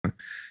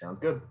Sounds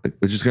good.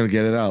 We're just gonna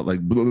get it out like.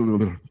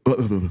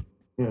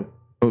 Yeah.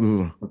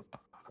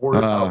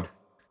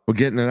 We're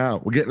getting it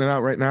out. We're getting it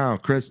out right now.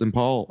 Chris and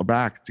Paul are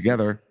back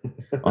together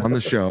on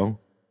the show.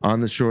 On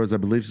the Shores, I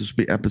believe this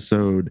will be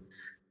episode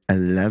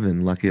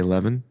 11. Lucky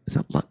 11.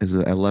 Is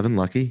it 11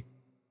 lucky?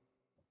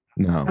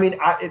 No. I mean,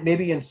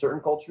 maybe in certain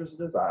cultures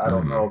it is. I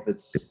don't know if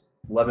it's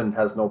 11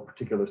 has no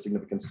particular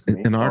significance to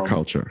me. In our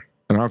culture,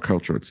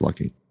 it's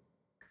lucky.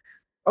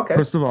 Okay.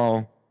 First of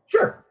all,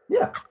 sure.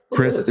 Yeah.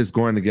 Chris is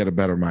going to get a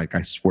better mic.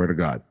 I swear to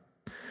God.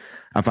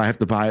 If I have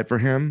to buy it for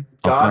him,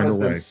 I'll find a way.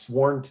 God has been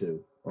sworn to.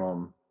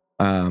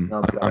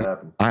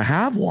 I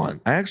have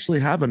one. I actually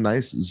have a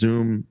nice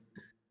Zoom,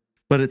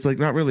 but it's like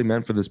not really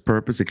meant for this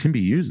purpose. It can be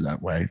used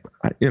that way,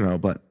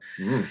 but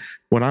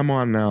what I'm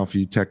on now for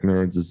you tech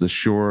nerds is the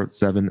Shure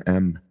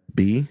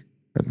 7MB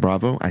at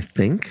Bravo. I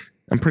think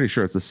I'm pretty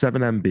sure it's a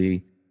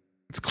 7MB.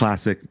 It's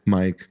classic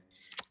mic.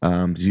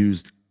 It's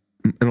used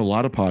in a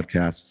lot of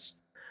podcasts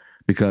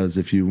because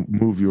if you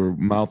move your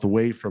mouth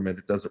away from it,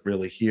 it doesn't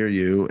really hear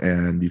you,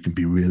 and you can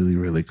be really,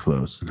 really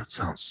close, and it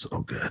sounds so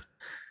good.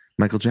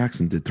 Michael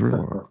Jackson did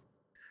Thriller.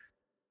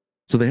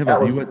 So they have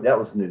that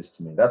was news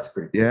to me. That's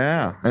pretty cool.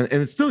 Yeah, and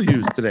it's still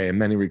used today in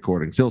many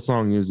recordings.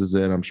 Hillsong uses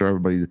it. I'm sure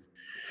everybody.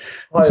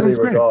 Highly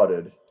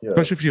regarded. Yeah.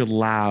 Especially if you're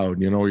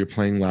loud, or you're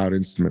playing loud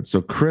instruments.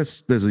 So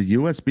Chris, there's a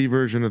USB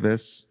version of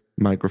this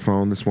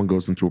microphone. This one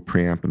goes into a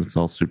preamp, and it's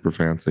all super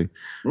fancy.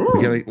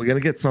 We gotta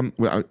get some.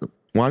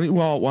 Why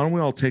don't we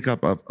all take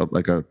up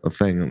a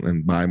thing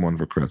and buy one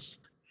for Chris?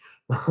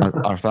 Our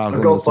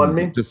 1,000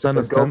 listeners. Just send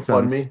us 10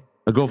 cents.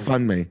 A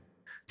GoFundMe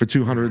for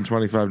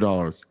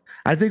 $225.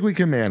 I think we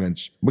can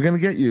manage. We're gonna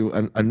get you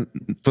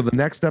for the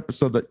next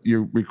episode that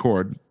you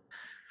record.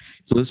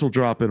 So this will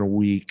drop in a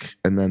week,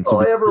 and then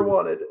all I ever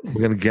wanted.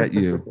 We're gonna get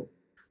you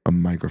a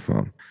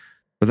microphone,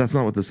 but that's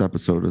not what this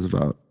episode is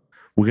about.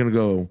 We're gonna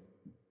go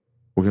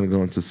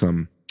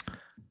into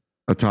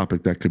a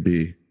topic that could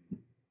be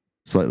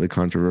slightly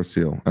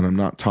controversial, and I'm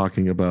not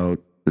talking about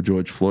the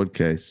George Floyd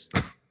case,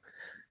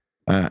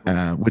 but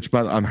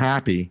I'm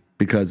happy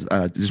because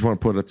I just want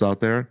to put it out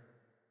there.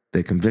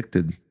 They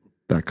convicted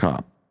that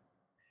cop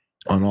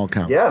on all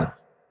counts.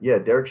 Yeah,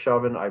 Derek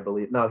Chauvin, I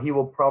believe. Now he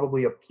will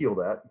probably appeal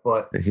that,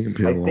 but he can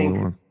appeal I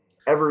think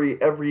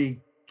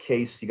every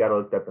case you got to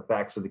look at the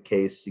facts of the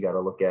case. You got to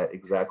look at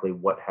exactly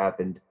what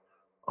happened.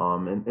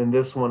 And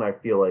this one, I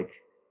feel like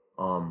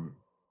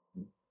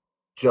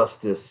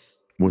justice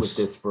with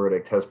this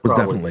verdict was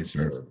definitely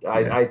served.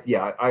 I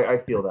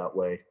feel that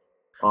way.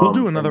 We'll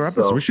do another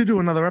episode. We should do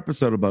another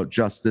episode about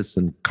justice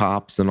and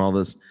cops and all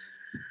this,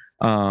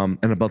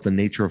 and about the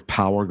nature of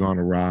power gone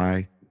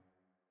awry.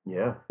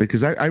 Yeah,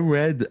 because I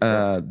read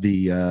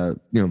the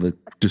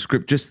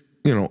descript. Just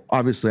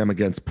obviously I'm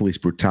against police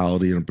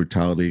brutality and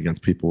brutality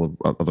against people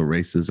of other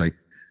races. I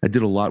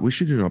did a lot. We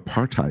should do an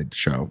apartheid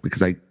show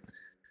because I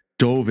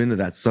dove into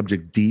that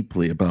subject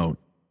deeply about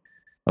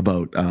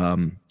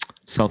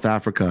South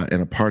Africa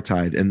and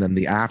apartheid, and then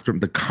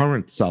the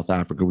current South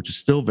Africa, which is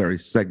still very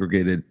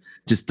segregated,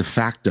 just de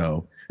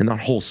facto, and that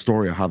whole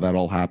story of how that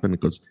all happened.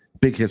 It goes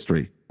big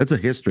history. That's a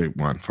history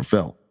one for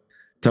Phil.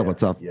 Talk about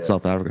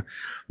South Africa,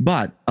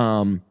 but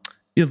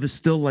there's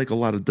still like a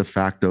lot of de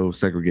facto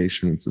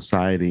segregation in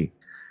society,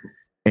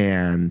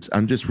 and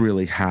I'm just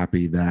really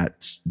happy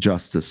that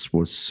justice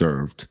was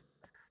served.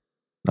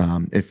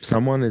 If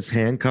someone is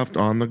handcuffed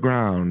on the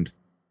ground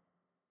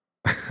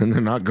and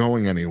they're not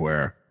going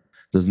anywhere,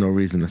 there's no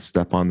reason to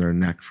step on their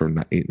neck for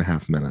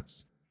 8.5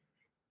 minutes.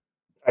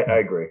 I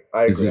agree.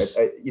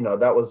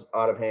 That was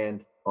out of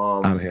hand.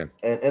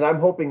 And I'm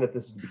hoping that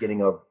this is the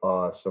beginning of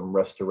some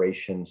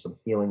restoration, some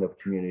healing of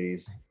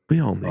communities. We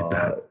all need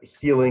that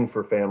healing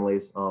for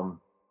families.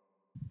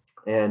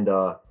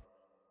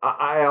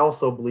 I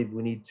also believe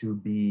we need to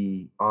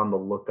be on the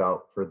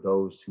lookout for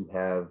those who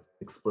have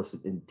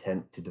explicit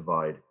intent to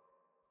divide.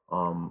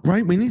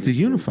 Right. We need to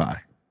unify.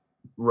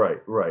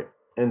 Right.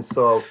 And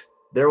so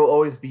there will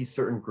always be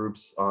certain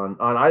groups on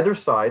either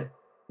side.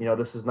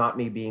 This is not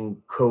me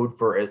being code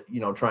for it,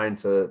 trying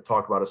to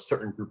talk about a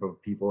certain group of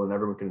people and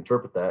everyone can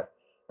interpret that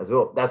as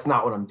well. That's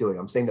not what I'm doing.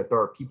 I'm saying that there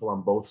are people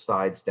on both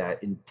sides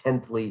that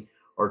intently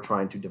are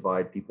trying to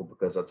divide people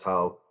because that's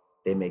how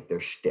they make their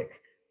shtick.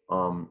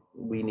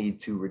 We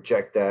need to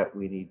reject that.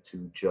 We need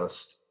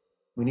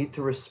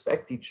to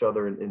respect each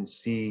other and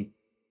see,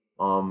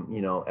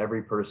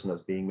 every person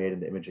as being made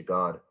in the image of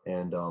God.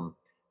 And,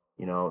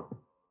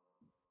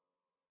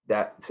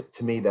 that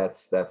to me,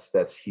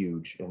 that's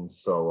huge. And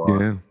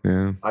so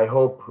I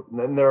hope,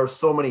 and there are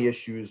so many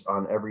issues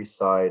on every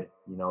side,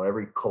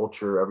 every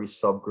culture, every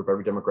subgroup,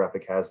 every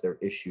demographic has their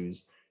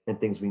issues and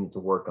things we need to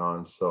work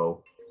on.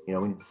 So, we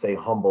need to stay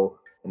humble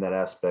in that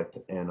aspect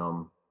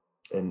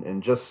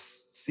and just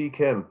seek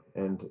him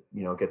and,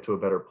 get to a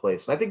better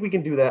place. And I think we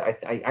can do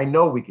that. I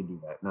know we can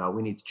do that. Now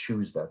we need to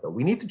choose that though.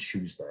 We need to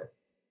choose that.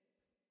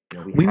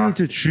 We need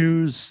to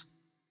choose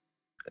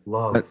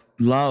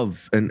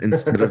love and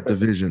instead of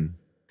division,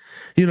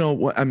 You know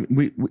what? I mean,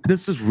 we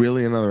this is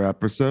really another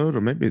episode,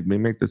 or maybe we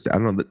make this. I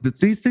don't know.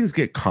 These things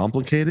get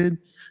complicated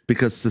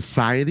because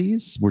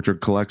societies, which are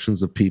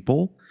collections of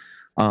people,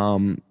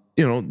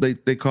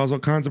 they cause all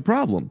kinds of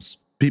problems.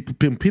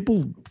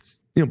 People,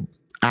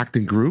 act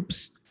in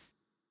groups.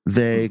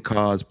 They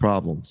cause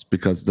problems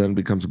because then it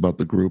becomes about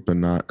the group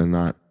and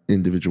not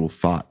individual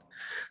thought.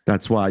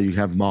 That's why you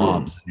have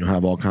mobs. You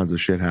have all kinds of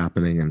shit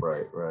happening,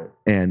 Right.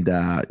 and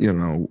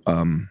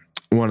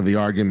one of the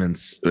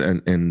arguments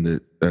and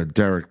the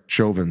Derek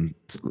Chauvin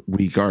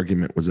weak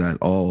argument was that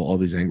all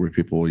these angry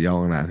people were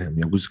yelling at him.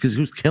 It was because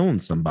he was killing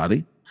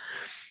somebody.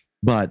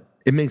 But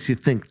it makes you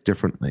think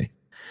differently,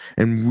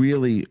 and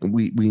really,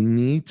 we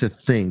need to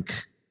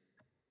think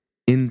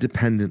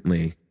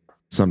independently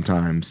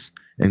sometimes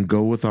and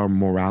go with our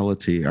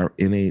morality, our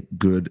innate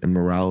good and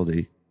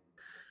morality,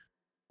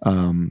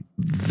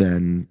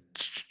 than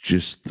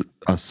just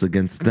us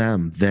against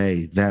them,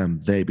 they, them,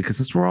 they, because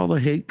that's where all the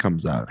hate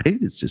comes out.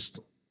 Hate is just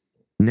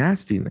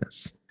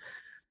nastiness.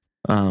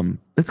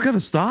 It's got to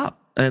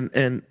stop,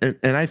 and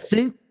I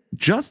think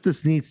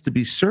justice needs to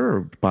be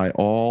served by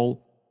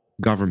all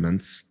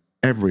governments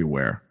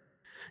everywhere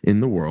in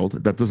the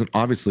world. That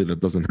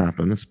doesn't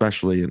happen,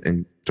 especially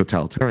in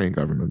totalitarian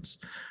governments.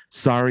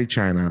 Sorry,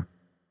 China,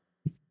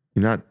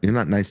 you're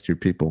not nice to your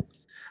people.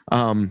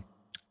 And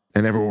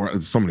everywhere,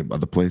 so many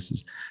other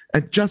places.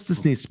 And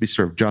justice needs to be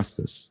served.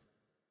 Justice.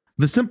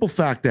 The simple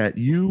fact that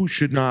you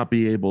should not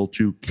be able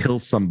to kill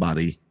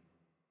somebody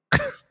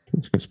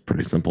is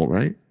pretty simple,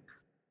 right?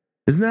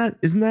 Isn't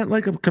that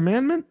like a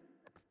commandment?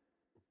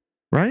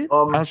 Right?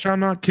 Thou shalt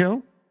not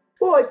kill.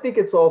 Well, I think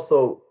it's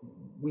also,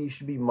 we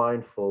should be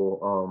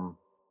mindful.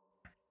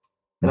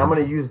 And I'm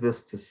going to use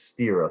this to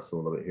steer us a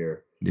little bit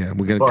here. Yeah,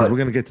 we're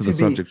gonna get to the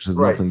subject, which has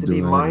nothing to do with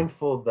it. To be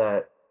mindful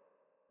that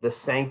the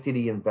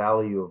sanctity and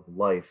value of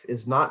life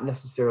is not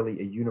necessarily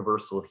a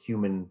universal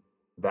human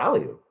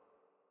value.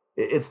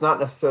 It's not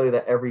necessarily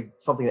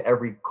something that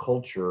every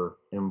culture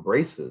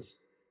embraces.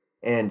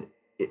 And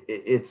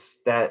it's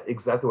that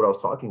exactly what I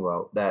was talking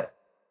about, that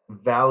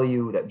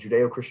value, that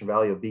Judeo-Christian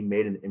value of being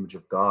made in the image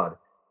of God.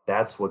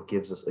 That's what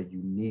gives us a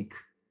unique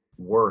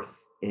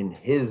worth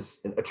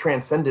a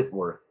transcendent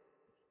worth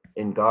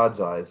in God's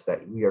eyes,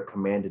 that we are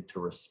commanded to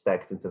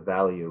respect and to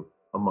value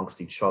amongst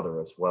each other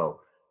as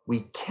well.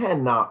 We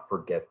cannot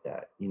forget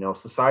that.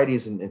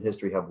 Societies in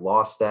history have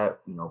lost that.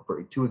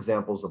 For two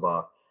examples of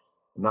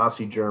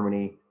Nazi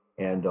Germany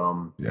and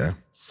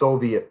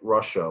Soviet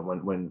Russia,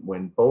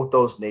 when both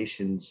those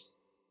nations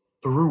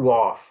threw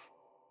off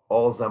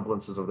all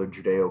semblances of their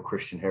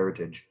Judeo-Christian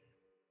heritage,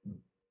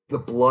 the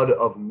blood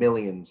of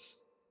millions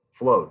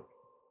flowed.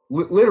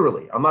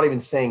 Literally, I'm not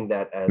even saying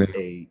that as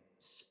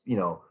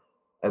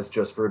as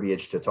just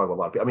verbiage to talk about a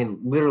lot of people. I mean,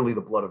 literally,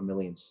 the blood of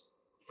millions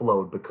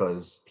flowed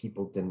because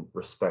people didn't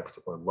respect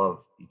or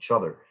love each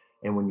other.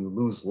 And when you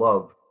lose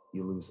love,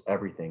 you lose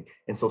everything.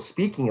 And so,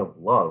 speaking of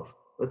love,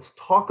 let's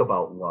talk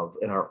about love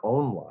in our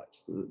own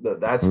lives.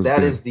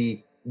 That is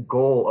the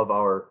goal of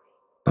our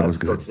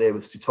episode today,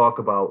 was to talk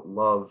about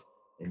love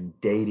and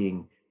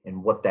dating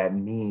and what that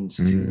means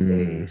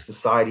to a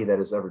society that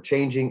is ever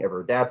changing,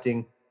 ever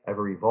adapting,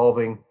 ever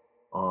evolving.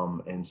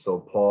 And so,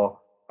 Paul,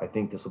 I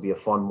think this will be a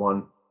fun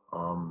one.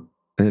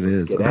 It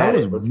is.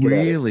 That was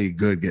really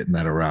good getting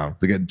that around,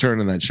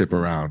 turning that ship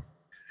around.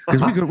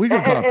 Because we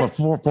could talk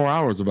for 4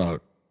 hours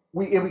about.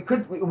 We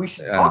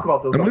should talk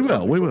about those. And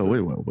we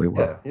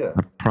will. Yeah.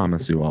 I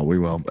promise you all, we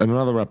will. In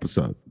another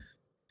episode.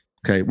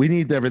 Okay, we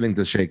need everything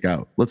to shake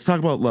out. Let's talk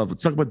about love.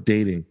 Let's talk about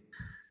dating.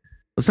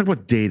 We're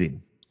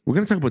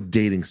going to talk about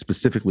dating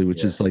specifically,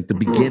 which is like the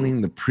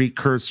beginning, the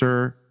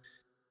precursor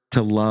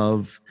to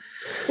love.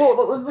 Well,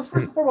 let's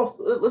first and foremost,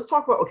 let's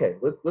talk about,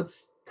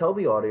 let's tell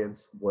the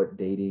audience what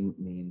dating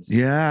means.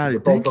 Yeah, to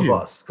both of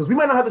us, because we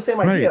might not have the same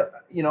idea,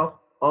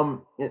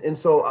 and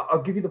so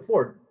I'll give you the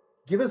floor.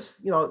 Give us,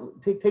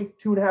 take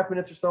 2.5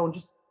 minutes or so and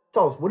just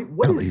tell us what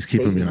is he's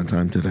keeping me on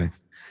time today.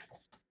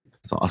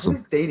 It's awesome.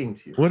 What is dating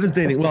to you? What is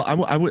dating? Well,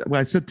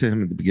 I said to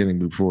him at the beginning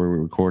before we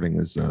were recording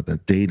is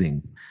that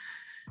dating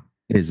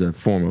is a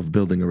form of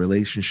building a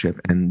relationship,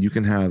 and you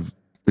can have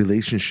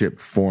relationship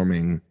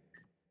forming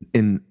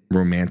in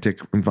romantic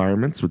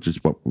environments, which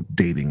is what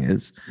dating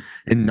is,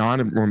 in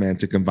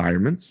non-romantic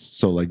environments,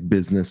 so like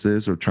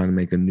businesses or trying to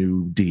make a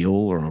new deal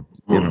or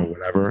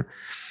whatever.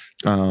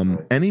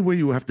 Anywhere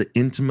you have to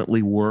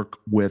intimately work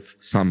with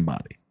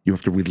somebody, you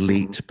have to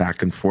relate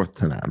back and forth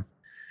to them.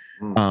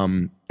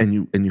 And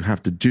you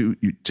have to to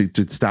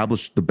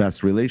establish the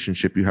best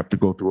relationship, you have to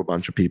go through a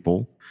bunch of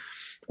people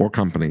or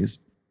companies,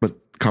 but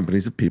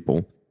companies of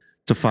people,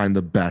 to find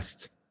the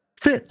best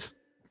fit,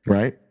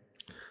 right?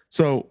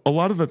 So a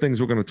lot of the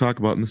things we're going to talk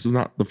about, and this is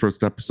not the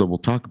first episode we'll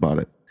talk about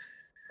it,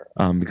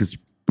 because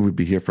we'd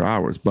be here for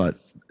hours, but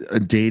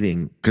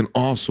dating can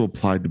also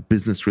apply to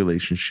business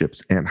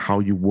relationships and how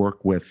you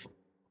work with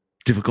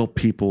difficult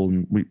people,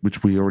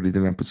 which we already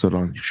did an episode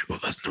on. You should go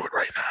listen to it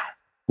right now.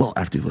 Well,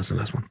 after you listen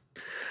to this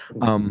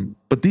one.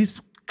 But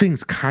these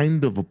things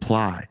kind of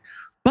apply.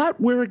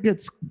 But where it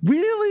gets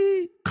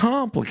really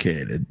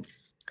complicated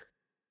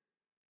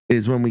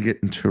is when we get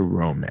into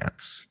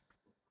romance,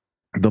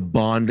 the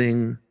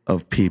bonding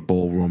of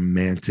people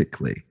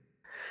romantically.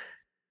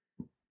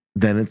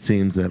 Then it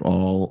seems that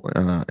all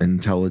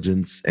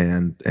intelligence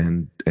and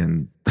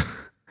and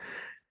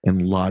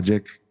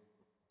logic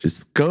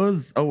just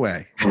goes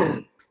away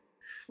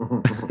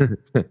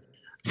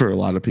for a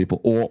lot of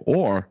people.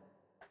 Or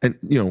and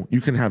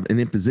you can have an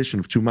imposition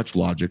of too much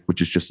logic,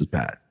 which is just as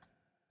bad.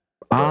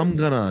 I'm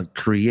gonna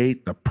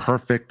create the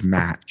perfect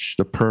match,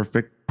 the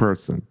perfect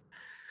person,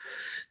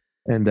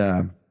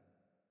 and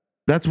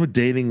that's what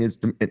dating is.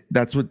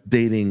 That's what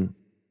dating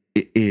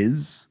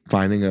is.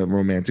 Finding a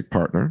romantic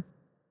partner.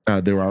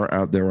 There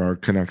are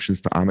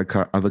connections to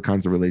other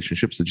kinds of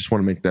relationships. I just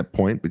want to make that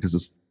point because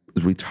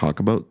as we talk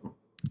about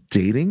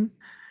dating,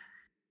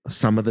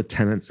 some of the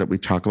tenets that we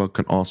talk about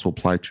can also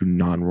apply to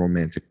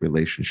non-romantic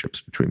relationships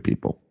between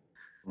people.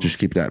 Just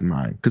keep that in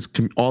mind, because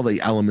all the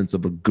elements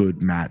of a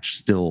good match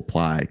still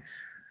apply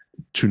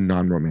to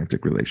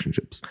non-romantic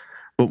relationships.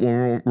 But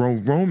when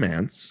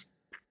romance,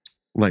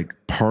 like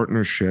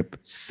partnership,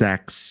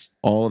 sex,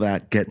 all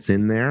that gets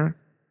in there,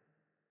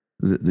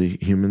 the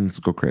humans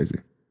go crazy.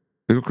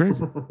 They go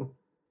crazy.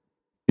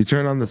 You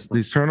turn on the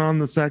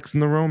sex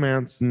and the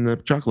romance and the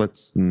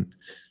chocolates, and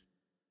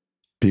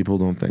people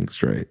don't think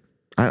straight.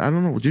 I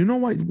don't know. Do you know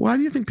why? Why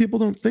do you think people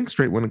don't think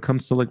straight when it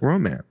comes to like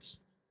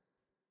romance?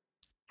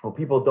 Well,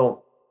 people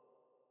don't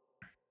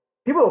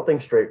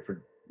think straight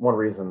for one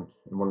reason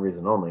and one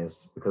reason only,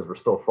 is because we're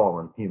still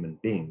fallen human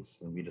beings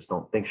and we just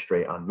don't think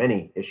straight on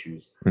many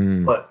issues.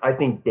 But I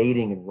think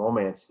dating and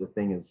romance, the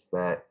thing is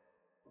that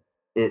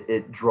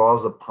it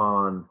draws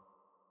upon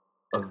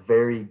a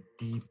very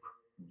deep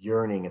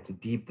yearning. It's a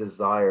deep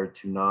desire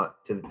to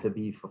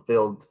be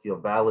fulfilled, to feel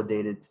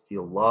validated, to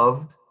feel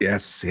loved.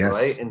 Yes.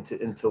 Right.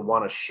 And to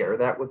want to share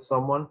that with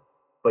someone.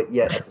 But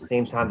yet at the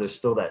same time, there's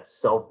still that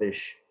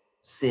selfish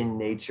sin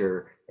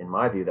nature, in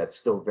my view, that's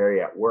still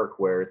very at work,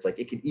 where it's like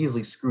it can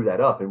easily screw that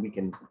up. And we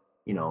can,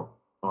 a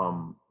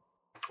lot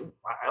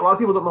of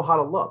people don't know how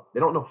to love. They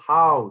don't know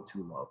how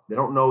to love. They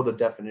don't know the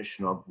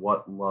definition of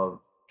what love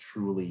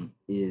truly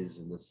is,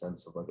 in the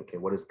sense of like, okay,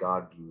 what does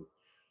God view?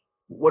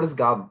 What does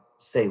God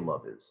say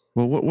love is?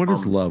 Well, what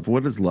is love?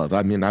 What is love?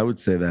 I mean, I would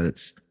say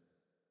that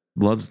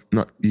love's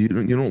not, you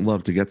don't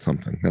love to get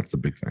something. That's the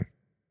big thing.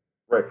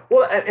 Right.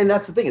 Well, and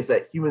that's the thing, is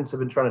that humans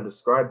have been trying to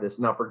describe this.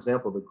 Now, for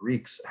example, the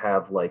Greeks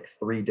have like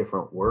 3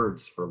 different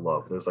words for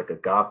love. There's like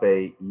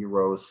agape,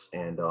 eros,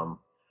 and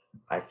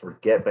I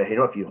forget. But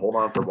if you hold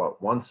on for about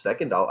 1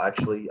 second, let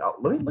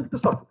me look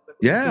this up.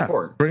 Yeah.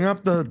 Bring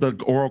up the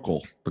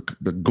oracle,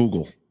 the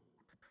Google,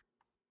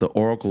 the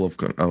oracle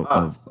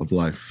of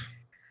life.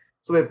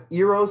 So we have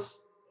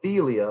Eros,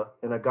 Philia,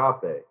 and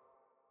Agape.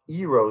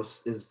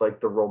 Eros is like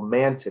the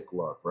romantic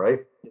love, right?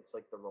 It's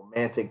like the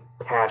romantic,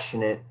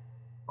 passionate,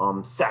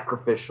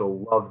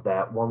 sacrificial love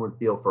that one would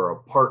feel for a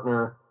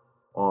partner,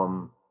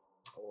 or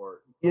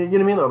you know what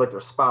I mean, or like their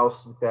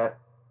spouse, like that.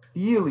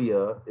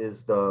 Philia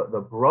is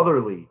the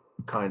brotherly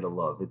kind of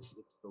love. It's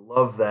the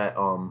love that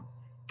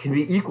can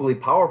be equally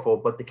powerful,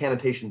 but the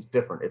connotation's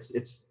different.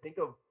 It's think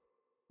of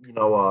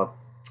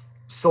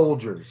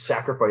soldiers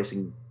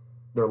sacrificing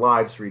their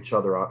lives for each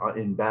other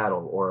in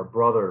battle, or a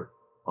brother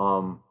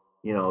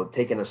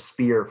taking a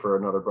spear for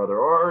another brother,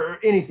 or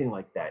anything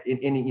like that.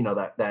 In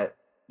that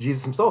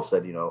Jesus himself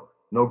said,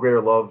 no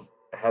greater love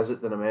has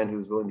it than a man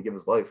who's willing to give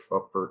his life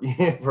up for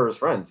for his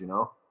friends.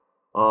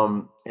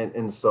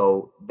 And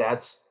so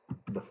that's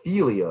the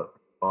philia,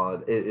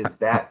 is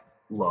that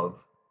love.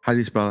 How do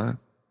you spell that?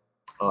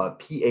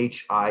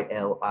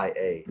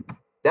 Philia.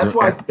 That's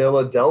why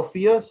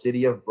Philadelphia,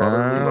 city of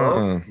brotherly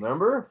love.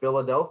 Remember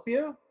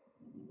Philadelphia,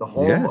 the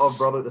home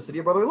of the city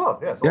of brotherly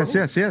love. Yes.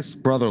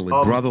 Brotherly.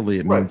 Brotherly.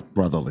 It means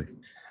brotherly.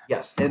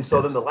 Yes. And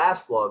so then the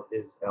last love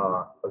is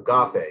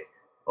agape,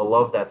 a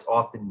love that's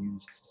often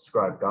used to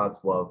describe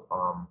God's love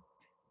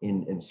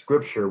in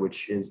scripture,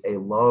 which is a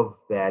love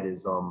that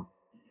is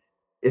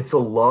it's a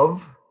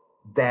love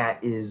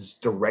that is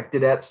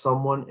directed at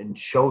someone and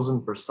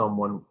chosen for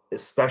someone,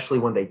 especially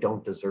when they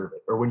don't deserve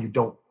it, or when you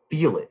don't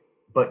feel it,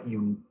 but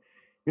you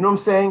know what I'm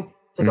saying?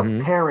 It's like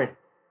a parent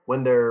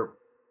when they're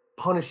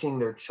punishing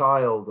their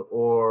child,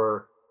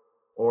 or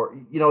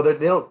they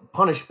don't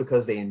punish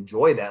because they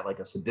enjoy that, like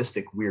a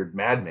sadistic weird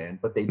madman,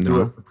 but they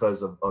do it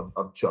because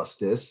of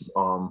justice.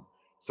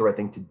 It's the right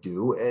thing to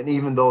do. And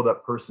even though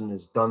that person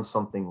has done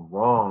something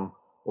wrong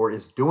or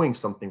is doing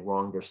something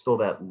wrong, there's still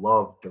that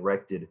love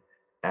directed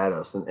at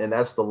us. And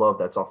that's the love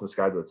that's often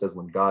described. It says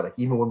when God,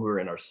 even when we were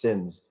in our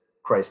sins,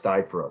 Christ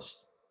died for us.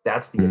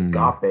 That's the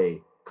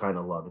agape kind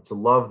of love. It's a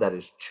love that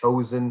is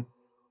chosen.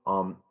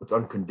 It's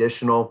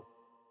unconditional.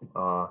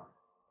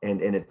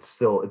 And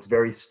it's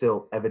very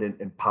still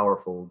evident and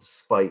powerful,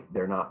 despite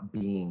there not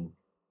being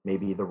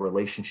maybe the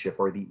relationship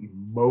or the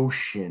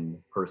emotion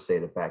per se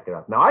to back it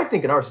up. Now, I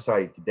think in our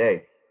society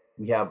today,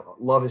 we have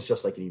love is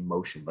just like an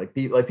emotion. Like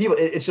people,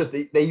 it's just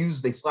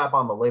they slap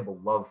on the label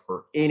love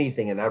for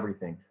anything and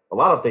everything. A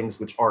lot of things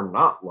which are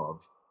not love,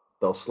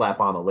 they'll slap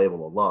on the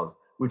label of love,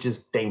 which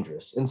is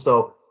dangerous. And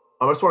so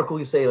I just want to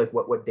quickly say, like,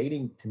 what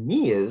dating to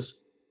me is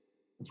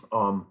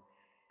Um,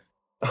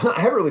 I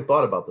haven't really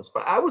thought about this,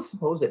 but I would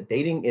suppose that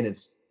dating in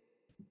its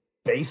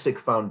basic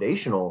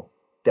foundational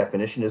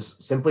definition is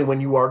simply when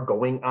you are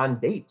going on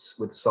dates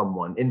with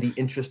someone in the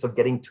interest of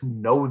getting to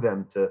know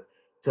them, to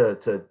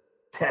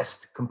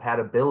test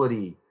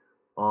compatibility,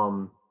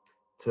 um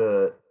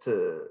to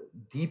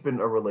deepen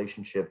a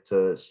relationship,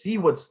 to see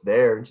what's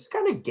there and just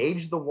kind of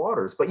gauge the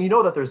waters. But you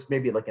know that there's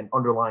maybe like an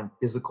underlying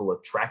physical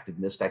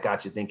attractiveness that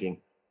got you thinking,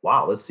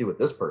 wow, let's see what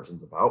this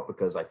person's about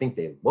because I think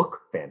they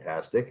look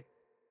fantastic.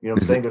 You know what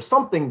I'm Is saying? it, There's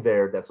something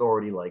there that's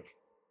already like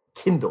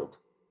kindled.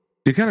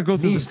 you kind of go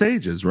To through the me,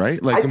 stages,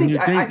 right? Like I when think you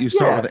date, I you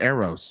start yeah. with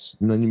Eros,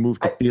 and then you move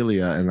to I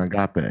Philia and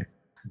Agape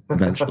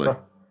eventually.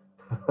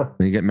 And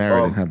you get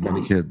married and have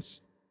many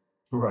kids.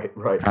 right,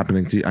 right. It's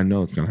happening to you. I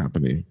know it's going to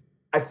happen to you.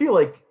 I feel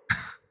like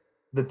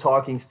the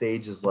talking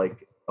stage is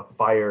like a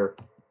fire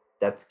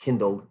that's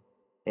kindled,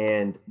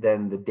 and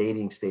then the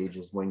dating stage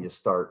is when you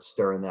start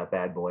stirring that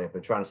bad boy up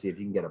and trying to see if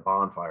you can get a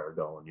bonfire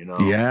going, you know.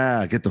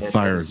 Yeah, get the And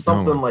fires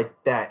something going. like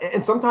that.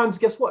 And sometimes,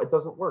 guess what? It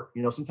doesn't work.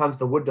 You know, sometimes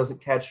the wood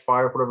doesn't catch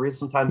fire for whatever reason.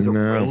 Sometimes it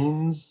No,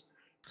 rains.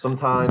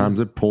 sometimes Sometimes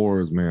it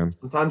pours, man.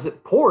 sometimes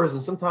it pours,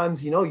 and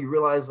sometimes you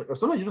realize, like, or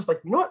sometimes you're just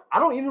like, you know what? I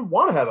don't even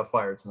want to have a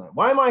fire tonight.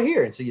 Why am I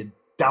here? And so you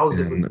douse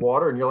it with And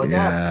water, and you're like,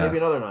 maybe yeah,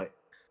 another night.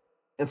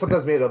 And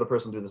sometimes maybe the other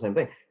person do the same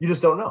thing. You just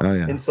don't know. oh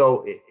yeah. And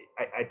so,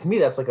 to me,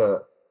 that's like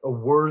a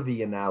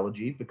worthy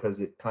analogy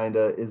because it kind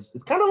of is.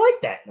 It's kind of like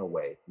that in a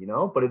way, you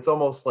know. But it's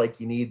almost like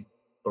you need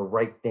the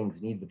right things.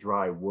 You need the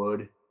dry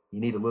wood. You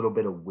need a little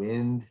bit of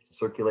wind to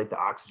circulate the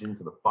oxygen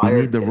to the You fire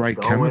need to the get it right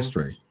going.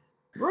 chemistry,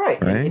 Right,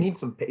 and right? you need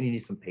some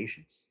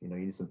patience. You know,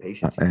 you need some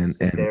patience. You need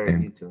to And sit there. You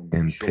need to and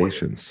enjoy it.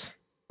 patience.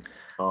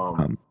 Um,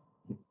 Um,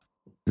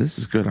 this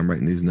is good. I'm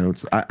writing these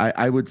notes.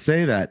 I would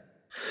say that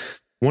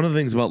one of the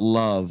things about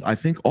love, I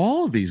think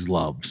all of these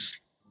loves,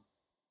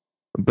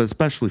 but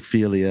especially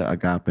philia,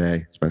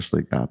 agape,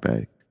 especially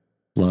agape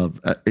love,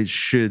 it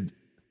should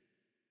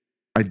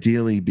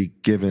ideally be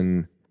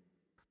given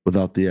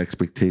without the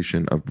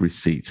expectation of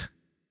receipt.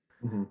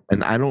 mhm.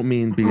 And I don't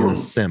mean being a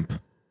simp.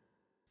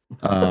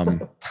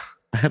 Um,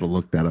 I had to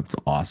look that up. It's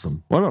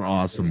awesome. What an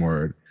awesome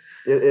word.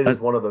 It Uh, is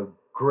one of the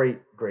great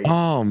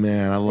oh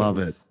man, I love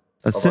it. things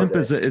A of our simp day.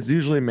 is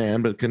usually a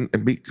man, but could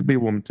be a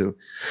woman too,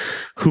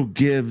 who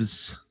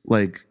gives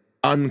like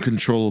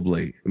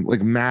uncontrollably,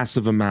 like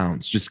massive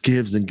amounts, just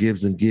gives and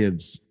gives and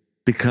gives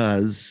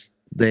because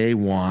they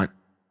want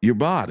your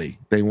body.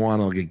 They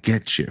want to like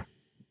get you.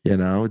 You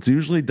know, it's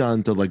usually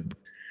done to like,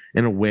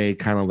 in a way,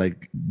 kind of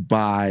like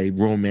by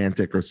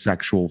romantic or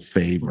sexual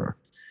favor.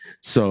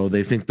 So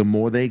they think the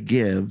more they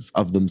give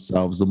of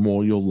themselves, the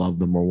more you'll love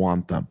them or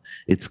want them.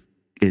 It's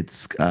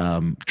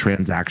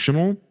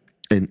transactional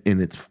in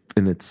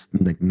its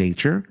like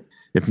nature,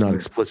 if not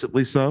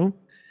explicitly so.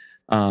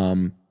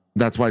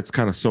 That's why it's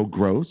kind of so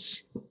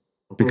gross.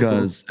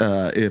 Because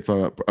if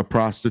a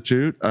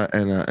prostitute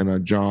and a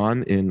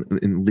John in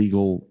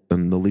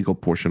the legal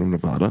portion of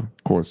Nevada,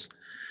 of course,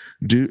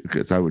 do,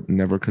 because I would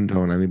never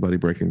condone anybody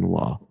breaking the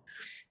law.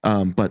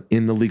 But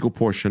in the legal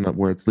portion of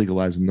where it's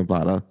legalized in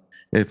Nevada,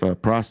 if a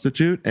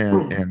prostitute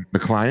and the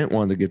client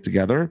wanted to get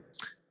together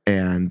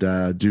and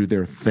do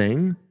their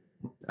thing,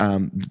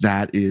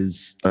 that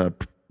is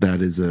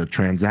a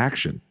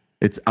transaction.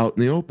 It's out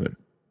in the open.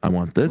 I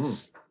want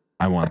this.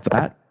 I want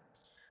that.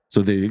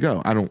 So there you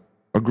go. I don't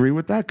agree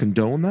with that,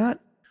 condone that.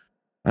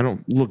 I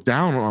don't look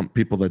down on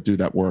people that do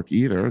that work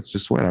either. It's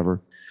just whatever.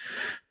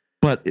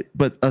 But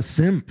a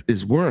simp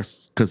is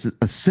worse because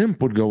a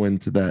simp would go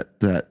into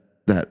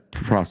that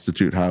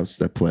prostitute house,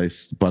 that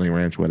place, Bunny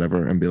Ranch,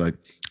 whatever, and be like,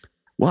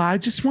 "Well, I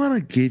just want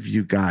to give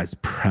you guys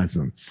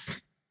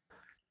presents."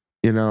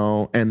 You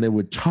know, and they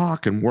would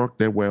talk and work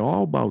their way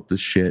all about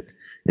this shit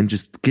and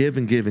just give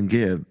and give and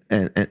give,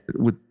 and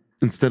with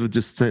instead of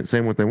just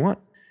saying what they want,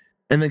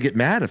 and then get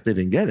mad if they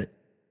didn't get it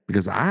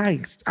because I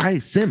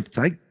simped,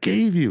 I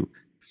gave you.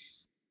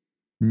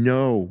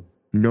 No,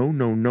 no,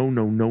 no, no,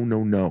 no, no,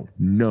 no, no,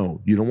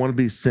 no. You don't want to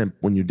be a simp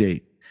when you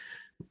date,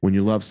 when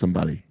you love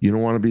somebody. You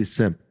don't want to be a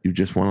simp. You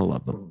just want to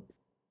love them,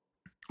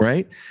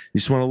 right? You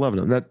just want to love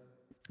them. That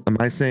am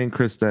I saying,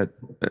 Chris? That,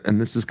 and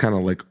this is kind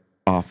of like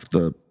off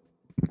the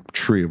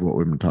tree of what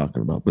we've been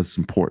talking about, but it's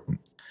important.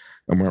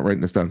 I'm not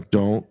writing this down.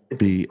 Don't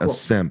be a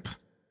simp.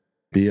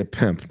 Be a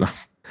pimp. No.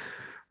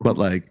 But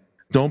like,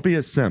 don't be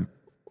a simp.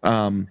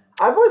 I've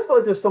always felt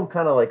like there's some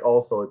kind of like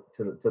also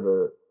to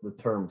the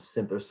term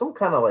simp. There's some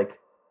kind of like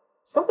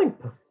something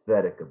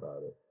pathetic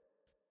about it.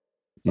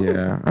 Something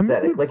Yeah, I mean,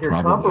 pathetic. Like you're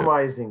probably.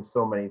 compromising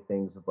so many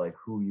things of like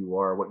who you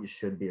are, what you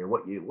should be, or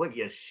what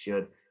you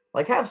should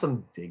like have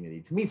some dignity.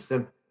 To me,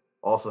 simp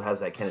also has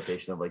that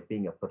connotation of like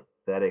being a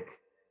pathetic,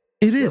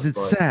 It is. just It's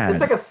like it's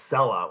sad. like a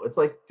sellout. It's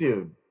like,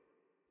 dude,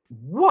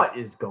 what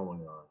is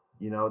going on?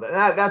 You know,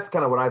 that's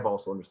kind of what I've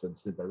also understood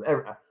simp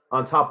as,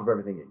 on top of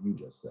everything that you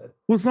just said.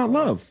 Well, it's not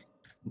love.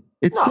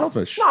 It's No,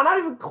 selfish. no, not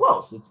even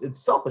close.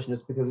 It's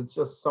selfishness because it's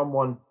just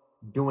someone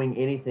doing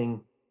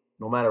anything,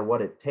 no matter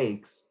what it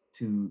takes,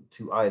 to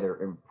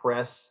either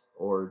impress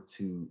or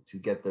to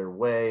get their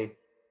way.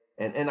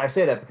 And I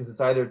say that because it's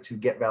either to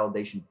get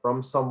validation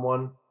from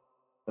someone,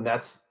 and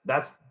that's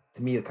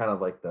to me kind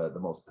of like the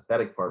most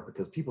pathetic part,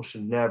 because people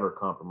should never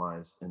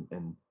compromise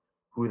in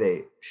who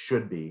they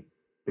should be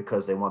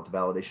because they want the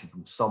validation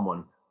from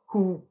someone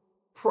who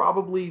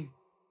probably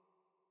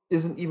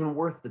isn't even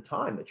worth the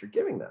time that you're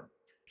giving them.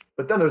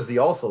 But then there's the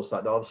other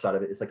side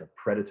of it. It's like a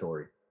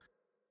predatory,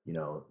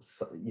 you'll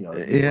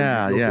do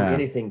Yeah.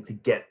 anything to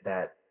get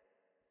that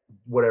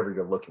whatever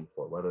you're looking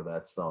for, whether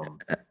that's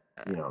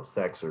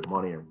sex or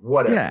money or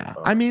whatever. Yeah.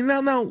 I mean, now,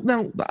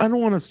 I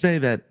don't want to say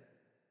that,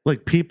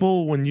 like,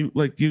 people, when you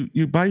like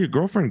you buy your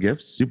girlfriend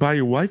gifts, you buy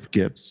your wife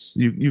gifts,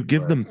 you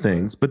give them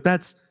things, but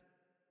that's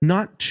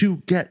not to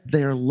get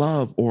their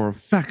love or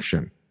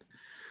affection.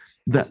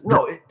 To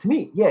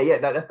me,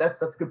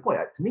 that's a good point.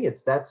 To me,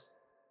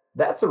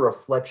 that's a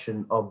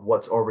reflection of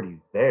what's already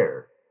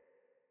there.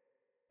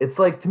 It's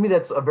like, to me,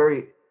 that's a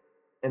very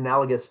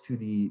analogous to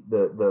the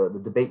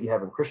debate you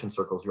have in Christian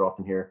circles. You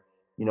often hear,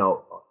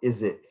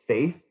 is it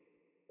faith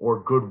or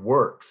good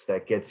works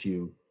that gets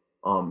you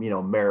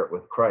merit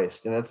with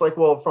Christ? And it's like,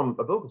 well, from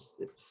a biblical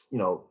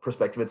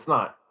perspective, it's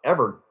not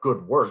ever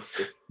good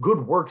works.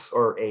 Good works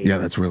are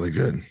that's really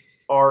good.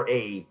 Are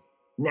a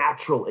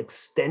natural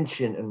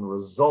extension and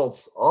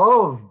results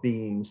of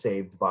being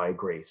saved by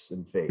grace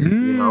and faith.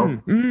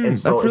 And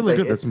so that's really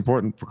good. That's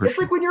important for Christians.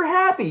 It's like when you're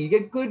happy, you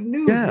get good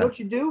news. You know what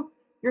you do?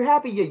 You're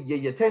happy,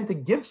 you tend to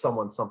give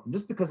someone something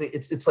just because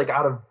it's like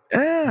out of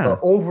the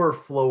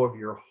overflow of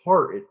your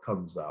heart, it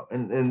comes out.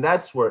 And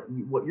that's what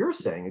you're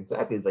saying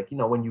exactly. It's like,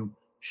 when you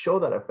show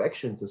that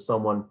affection to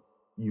someone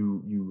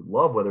you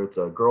love, whether it's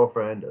a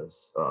girlfriend,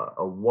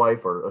 a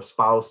wife, or a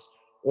spouse,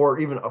 or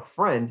even a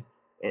friend,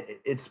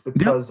 it's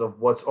because of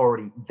what's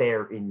already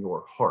there in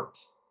your heart.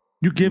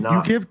 You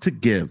give to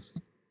give.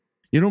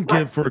 You don't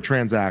give for a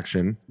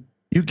transaction.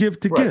 You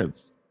give to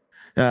give.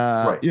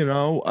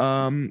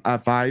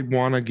 If I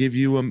want to give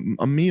you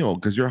a meal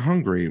because you're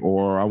hungry,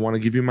 or I want to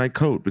give you my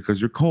coat because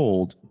you're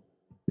cold,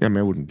 I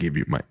wouldn't give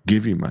you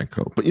my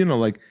coat, but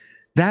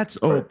that's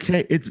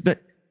okay. It's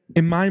that,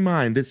 in my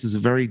mind, this is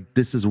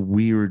a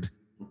weird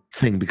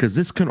thing, because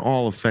this can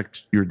all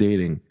affect your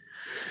dating.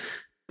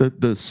 The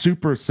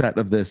superset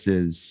of this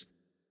is,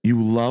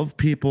 you love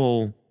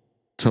people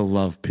to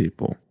love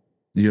people.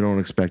 You don't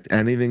expect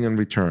anything in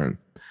return.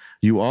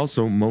 You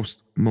also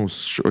most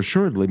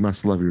assuredly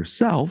must love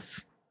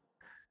yourself,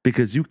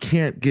 because you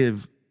can't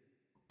give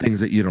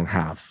things that you don't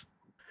have.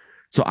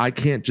 So I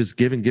can't just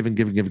give and give and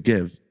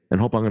and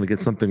hope I'm going to get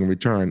something in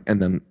return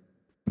and then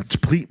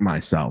deplete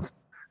myself.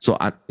 So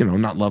I,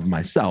 not love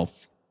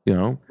myself,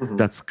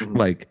 that's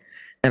like,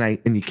 and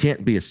you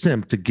can't be a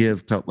simp to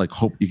give to like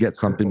hope you get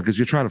something, because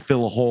you're trying to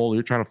fill a hole.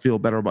 You're trying to feel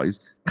better about you.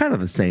 Kind of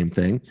the same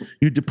thing.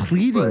 You're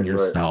depleting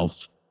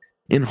yourself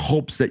in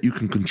hopes that you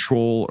can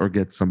control or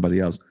get somebody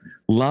else.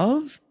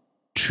 Love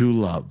to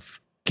love,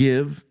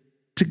 give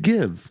to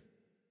give.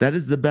 That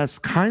is the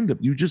best kind of.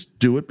 You just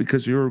do it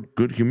because you're a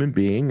good human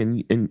being,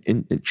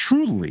 and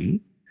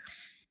truly,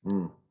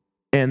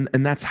 and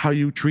that's how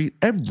you treat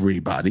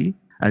everybody,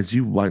 as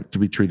you want to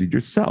be treated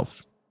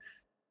yourself.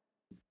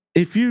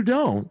 If you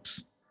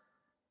don't,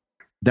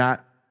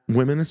 that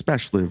women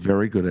especially are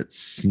very good at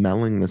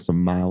smelling this a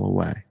mile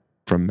away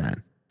from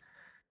men,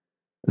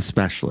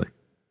 especially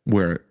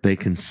where they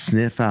can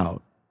sniff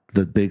out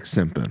the big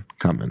simping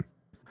coming.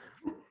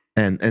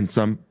 And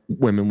some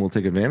women will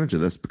take advantage of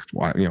this, because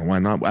why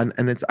not?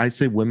 And it's, I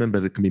say women,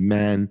 but it can be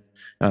men,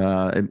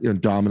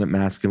 dominant,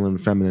 masculine,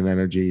 feminine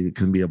energy. It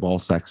can be of all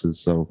sexes.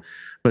 So,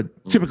 but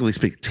typically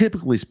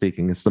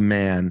speaking, it's the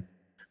man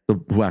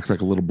who acts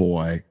like a little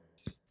boy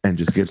and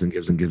just gives and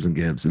gives and gives and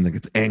gives, and then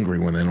gets angry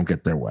when they don't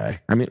get their way.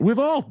 We've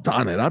all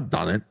done it. I've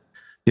done it,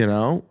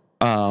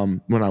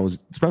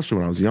 especially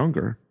when I was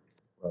younger,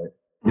 right?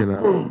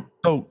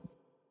 So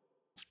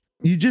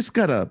you just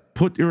gotta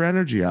put your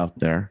energy out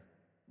there.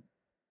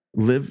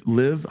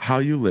 Live how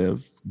you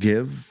live,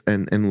 give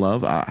and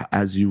love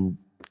as you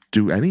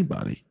do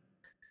anybody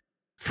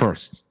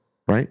first,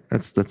 right?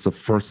 That's the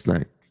first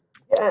thing.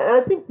 Yeah,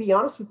 and I think be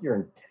honest with your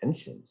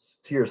intentions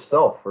to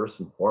yourself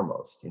first and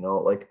foremost.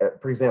 Like,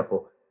 for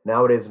example,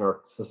 nowadays in our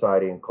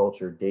society and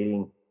culture,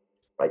 dating,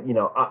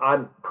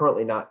 I'm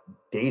currently not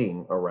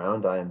dating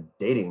around. I am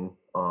dating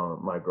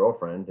my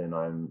girlfriend,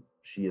 and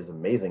she is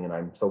amazing, and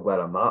I'm so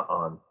glad I'm not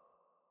on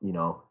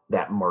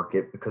that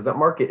market, because that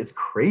market is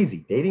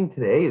crazy. Dating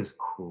today is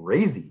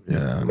crazy,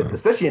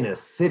 especially in a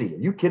city. Are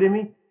you kidding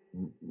me?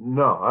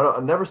 No,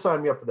 I'll never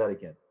sign me up for that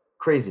again.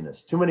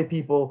 Craziness. Too many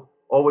people,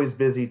 always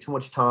busy, too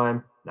much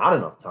time, not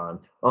enough time.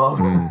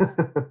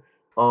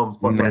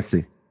 But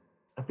messy.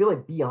 I feel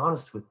like, be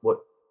honest with what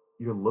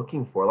you're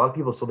looking for. A lot of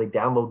people, so they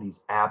download these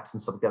apps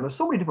and stuff like that. And there's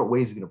so many different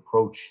ways you can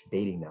approach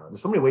dating now.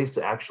 There's so many ways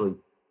to actually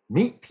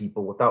meet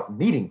people without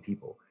meeting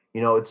people.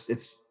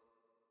 It's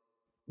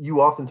you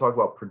often talk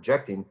about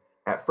projecting.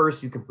 At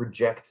first, you can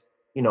project,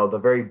 the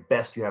very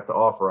best you have to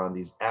offer on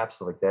these apps,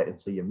 stuff like that. And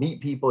so you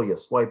meet people, you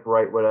swipe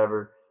right,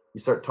 whatever, you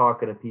start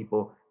talking to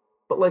people.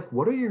 But like,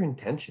 what are your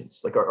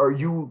intentions? Like, are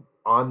you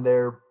on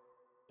there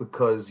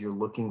because you're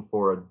looking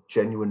for a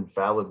genuine,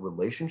 valid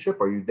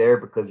relationship? Are you there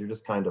because you're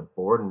just kind of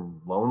bored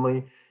and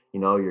lonely?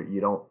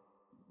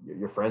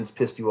 Your friends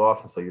pissed you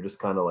off, and so you're just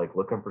kind of like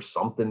looking for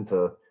something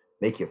to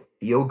make you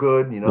feel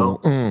good,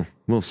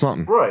 Little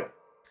something. Right.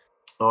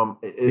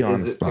 Be Is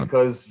honest, it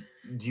because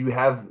do you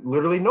have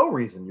literally no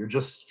reason? You're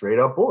just straight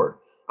up bored.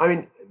 I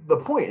mean, the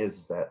point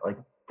is that, like,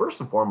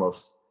 first and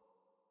foremost,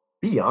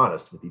 be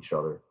honest with each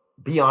other.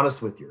 Be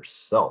honest with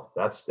yourself.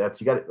 That's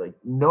you got to, like,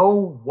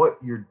 know what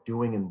you're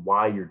doing and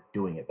why you're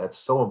doing it. That's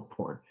so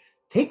important.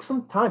 Take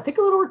some time, take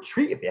a little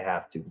retreat if you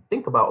have to.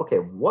 Think about, okay,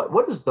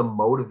 what is the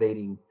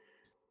motivating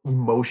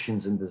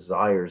emotions and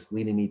desires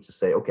leading me to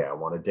say, okay, I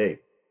want to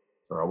date,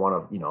 or I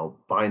want to,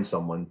 find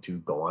someone to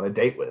go on a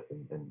date with,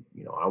 and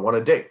I want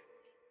to date.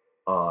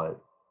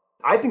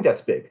 I think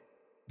that's big.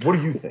 What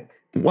do you think?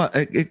 Well,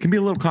 it can be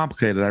a little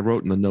complicated. I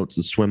wrote in the notes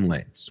the swim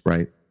lanes,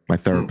 right? My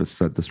therapist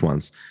said this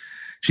once.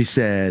 She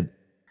said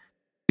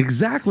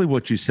exactly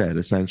what you said,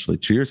 essentially,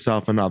 to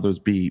yourself and others.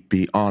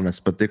 Be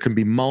honest, but there can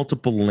be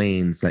multiple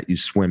lanes that you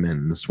swim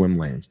in the swim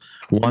lanes.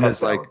 One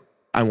is like,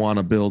 I want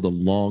to build a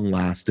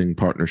long-lasting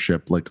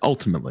partnership. Like,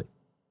 ultimately,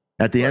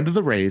 at the end of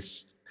the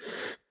race,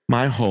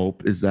 my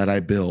hope is that I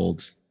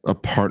build a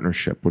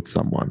partnership with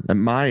someone. At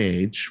my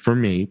age, for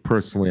me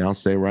personally, I'll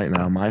say right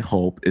now, my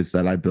hope is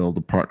that I build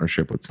a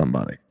partnership with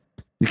somebody.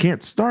 You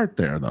can't start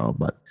there though,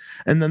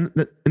 and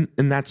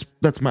that's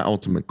my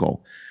ultimate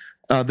goal.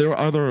 There are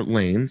other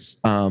lanes.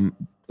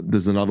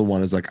 There's another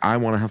one is like, I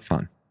want to have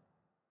fun.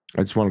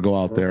 I just want to go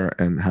out there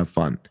and have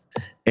fun.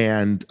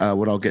 And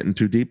without getting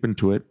too deep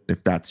into it,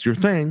 if that's your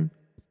thing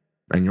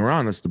and you're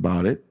honest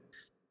about it,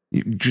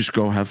 you just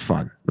go have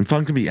fun. And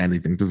fun can be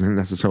anything. It doesn't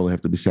necessarily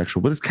have to be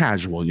sexual, but it's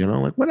casual,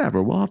 like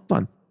whatever, we'll have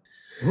fun.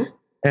 Mm-hmm.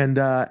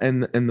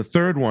 And the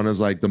third one is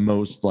like the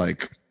most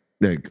like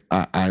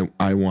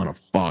I want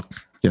to fuck,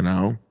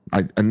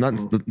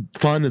 the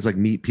fun is like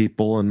meet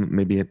people and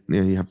maybe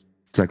you have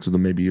sex with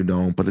them, maybe you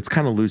don't, but it's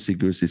kind of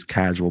loosey-goosey, it's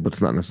casual, but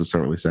it's not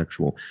necessarily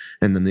sexual.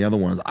 And then the other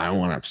one is I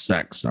want to have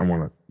sex. I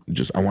want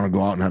to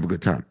go out and have a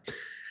good time.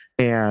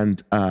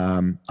 And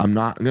I'm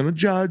not going to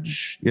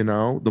judge,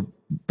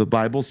 the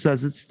Bible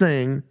says its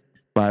thing.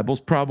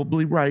 Bible's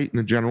probably right in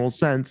a general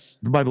sense.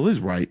 The Bible is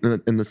right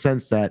in the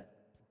sense that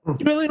you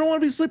really don't want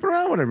to be sleeping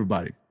around with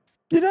everybody.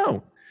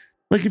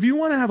 Like if you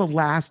want to have a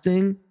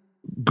lasting,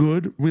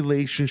 good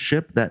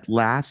relationship that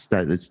lasts,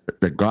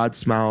 that God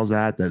smiles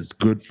at, that is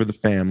good for the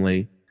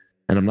family.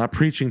 And I'm not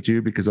preaching to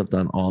you because I've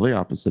done all the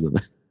opposite of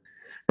that,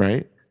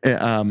 right?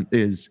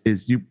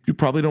 Is you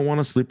probably don't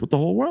want to sleep with the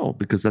whole world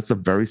because that's a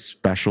very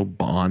special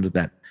bond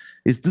that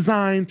is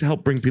designed to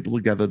help bring people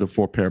together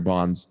to pair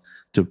bonds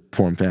to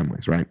form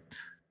families, right?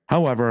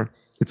 However,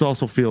 it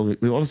also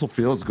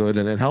feels good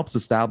and it helps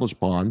establish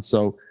bonds.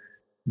 So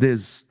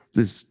there's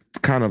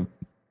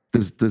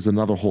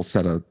another whole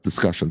set of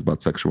discussions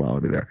about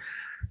sexuality there.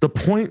 The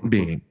point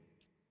being,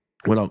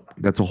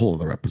 that's a whole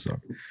other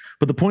episode.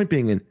 But the point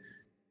being,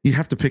 you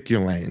have to pick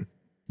your lane.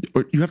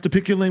 Or you have to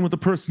pick your lane with the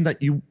person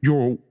that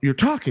you're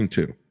talking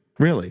to,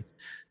 really.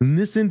 In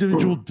this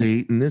individual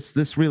date, in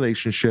this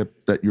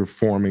relationship that you're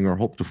forming or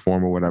hope to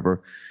form or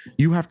whatever,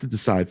 you have to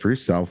decide for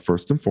yourself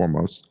first and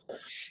foremost,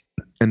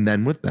 and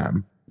then with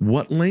them,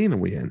 what lane are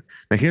we in?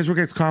 Now, here's where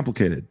it gets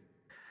complicated.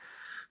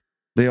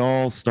 They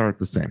all start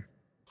the same.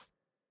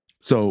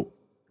 So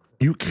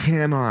you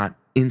cannot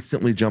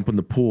instantly jump in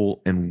the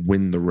pool and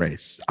win the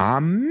race.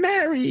 I'm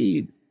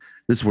married.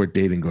 This is where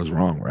dating goes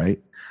wrong,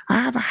 right? I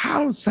have a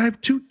house. I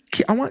have 2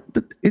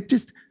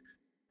 kids.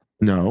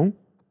 No,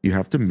 you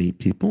have to meet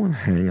people and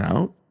hang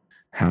out,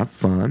 have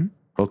fun,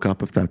 hook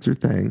up if that's your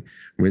thing,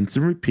 rinse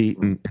and repeat,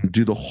 and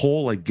do the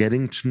whole like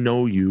getting to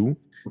know you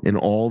in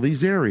all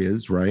these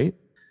areas, right?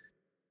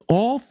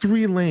 All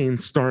 3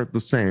 lanes start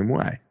the same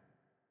way.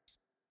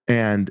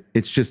 And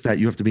it's just that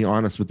you have to be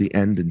honest with the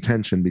end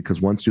intention, because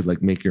once you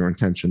like make your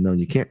intention known,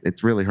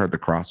 it's really hard to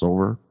cross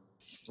over.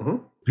 Mm-hmm.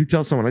 If you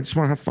tell someone, I just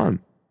want to have fun,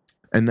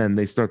 and then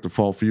they start to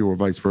fall for you or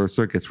vice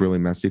versa, it gets really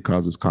messy, it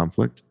causes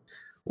conflict.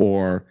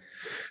 Or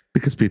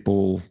because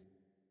people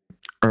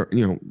are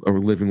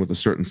living with a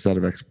certain set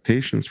of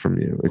expectations from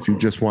you. If you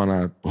just want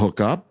to hook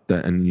up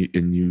and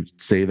you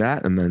say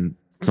that, and then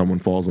someone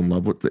falls in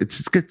love with it,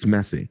 just gets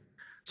messy.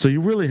 So you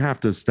really have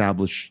to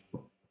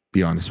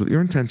be honest with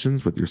your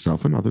intentions, with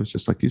yourself and others,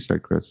 just like you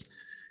said, Chris,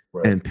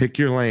 right, and pick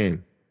your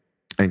lane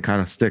and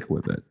kind of stick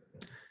with it.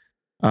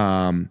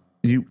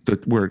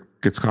 Where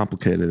it gets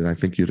complicated, and I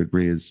think you'd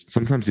agree, is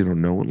sometimes you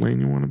don't know what lane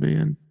you want to be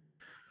in,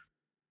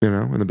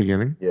 in the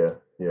beginning. Yeah.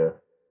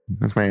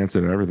 That's my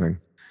answer to everything.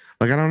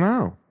 Like, I don't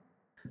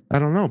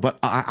know, but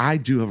I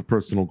do have a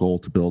personal goal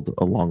to build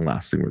a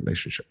long-lasting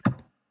relationship.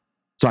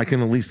 So I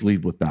can at least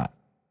lead with that.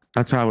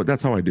 That's how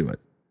I do it.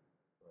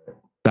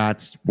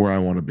 That's where I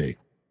want to be.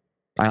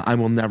 I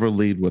will never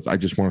lead with, I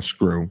just want to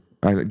screw.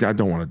 I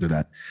don't want to do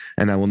that.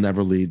 And I will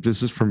never lead,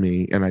 this is for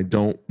me. And I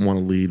don't want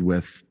to lead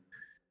with,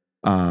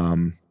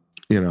 I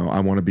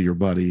want to be your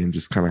buddy and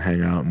just kind of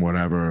hang out and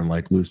whatever, and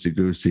like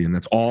loosey-goosey. And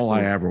that's all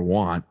I ever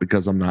want,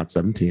 because I'm not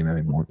 17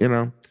 anymore,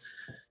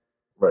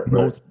 Right.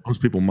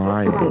 Most people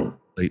my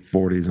late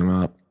 40s and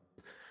up.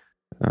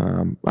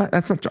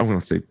 That's not. I'm going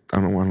to say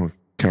I don't want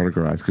to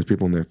categorize because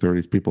people in their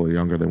 30s, people are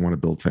younger. They want to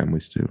build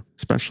families too,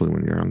 especially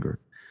when you're younger.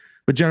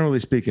 But generally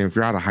speaking, if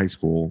you're out of high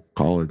school,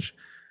 college,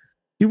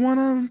 you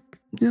want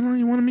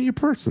to meet your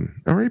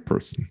person or a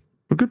person,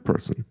 a good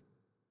person.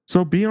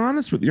 So be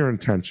honest with your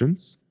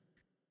intentions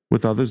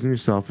with others and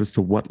yourself as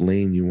to what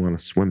lane you want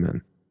to swim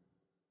in.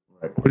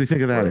 Right. What do you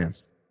think of that,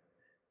 Ans?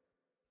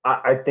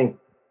 I think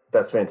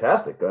that's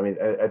fantastic. I mean,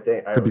 I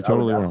think Could be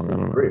totally I would wrong. I absolutely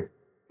don't agree.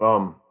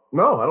 know.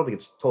 No, I don't think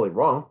it's totally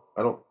wrong.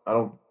 I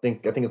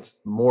think it's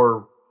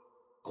more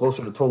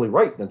closer to totally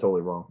right than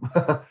totally wrong.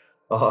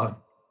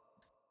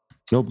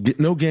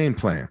 No game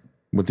plan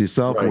with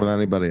yourself Right. or with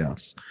anybody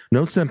else.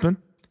 No simping.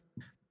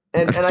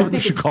 And That's I what you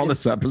think should call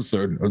this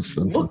episode. No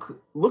simping.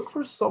 look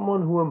for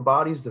someone who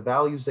embodies the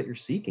values that you're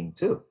seeking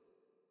too.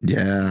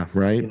 Yeah,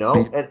 right. You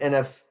know, and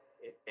if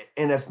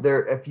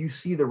you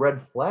see the red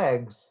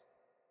flags,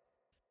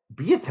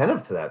 be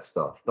attentive to that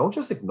stuff. Don't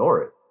just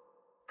ignore it,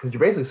 because you're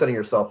basically setting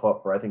yourself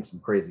up for, I think, some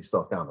crazy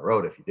stuff down the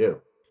road if you do.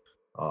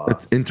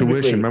 It's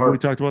intuition. Remember we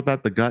talked about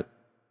that, the gut.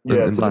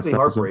 Yeah, in typically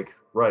heartbreak. Episode?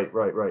 Right.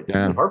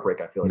 Typically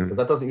heartbreak, I feel like, because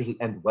that doesn't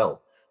usually end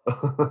well.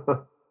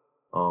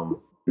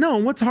 No,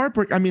 what's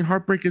heartbreak? I mean,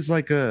 heartbreak is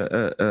like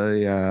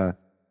your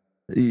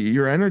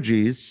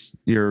energies,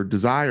 your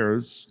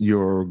desires,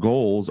 your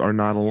goals are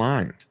not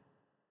aligned.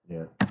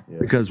 Yeah.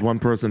 Because one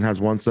person has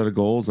one set of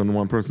goals and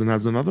one person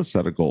has another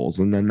set of goals,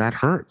 and then that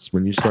hurts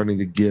when you're starting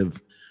to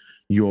give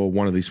your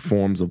one of these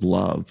forms of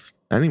love,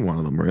 any one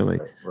of them really,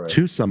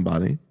 to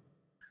somebody,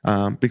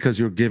 because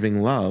you're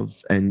giving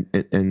love and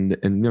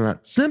you're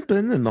not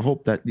simping in the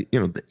hope that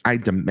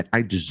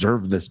I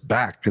deserve this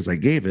back because I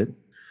gave it,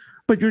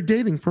 but you're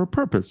dating for a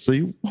purpose, so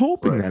you're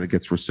hoping that it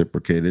gets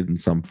reciprocated in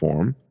some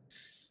form.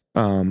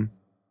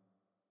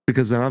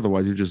 Because then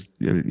otherwise you're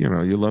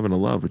loving a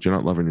love, but you're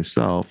not loving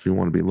yourself. You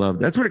want to be loved.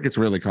 That's where it gets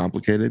really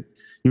complicated.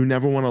 You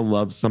never want to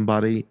love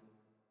somebody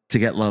to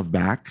get love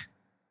back,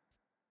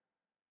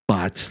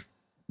 but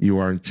you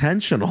are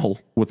intentional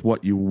with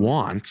what you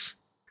want.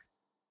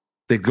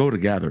 They go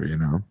together,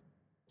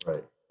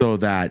 right? So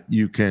that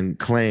you can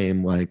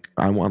claim like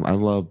I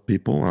love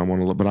people, and I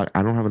want to love, but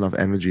I don't have enough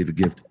energy to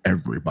give to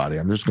everybody.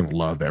 I'm just going to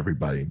love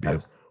everybody.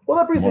 Well,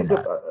 that brings me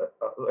to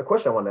a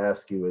question I want to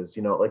ask you is,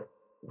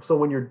 so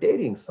when you're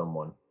dating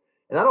someone,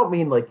 and I don't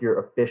mean like you're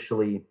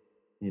officially,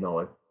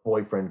 like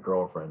boyfriend,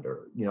 girlfriend,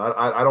 or,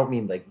 I don't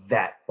mean like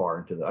that far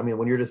into the, I mean,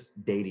 when you're just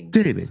dating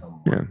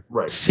someone, yeah.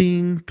 Right.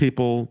 Seeing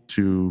people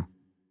to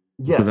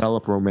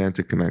develop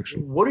romantic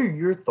connection. What are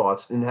your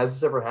thoughts? And has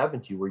this ever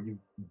happened to you where you've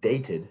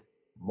dated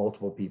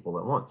multiple people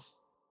at once?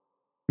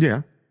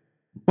 Yeah.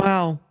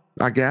 Well,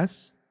 I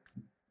guess.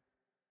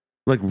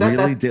 Like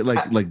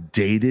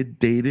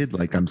dated.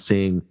 Like I'm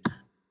seeing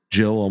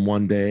Jill on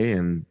one day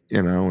and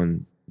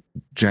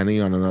Jenny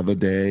on another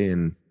day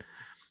and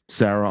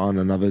Sarah on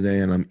another day,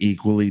 and I'm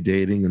equally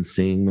dating and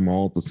seeing them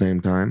all at the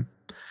same time.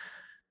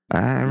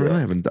 I really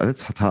haven't.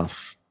 That's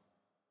tough.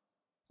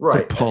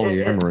 Right. It's like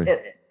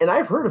polyamory. And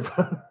I've heard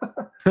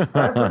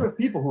of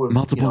people who have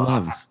multiple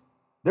loves.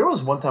 There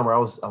was one time where I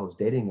was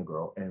dating a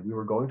girl, and we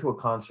were going to a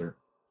concert,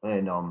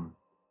 and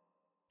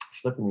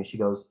she looked at me. She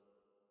goes,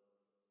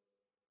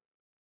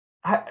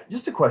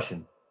 just a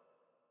question.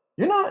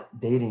 You're not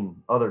dating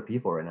other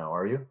people right now,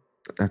 are you?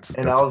 That's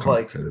I was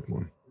like,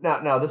 one.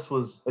 Now this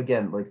was,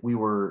 again, like we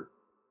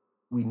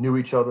knew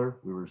each other,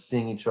 we were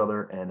seeing each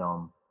other, and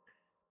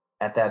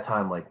at that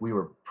time, like we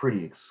were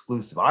pretty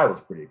exclusive. I was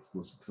pretty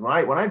exclusive,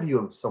 because when I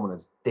view someone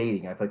as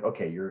dating, I feel like,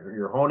 okay,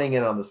 you're honing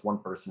in on this one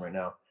person right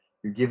now.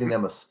 You're giving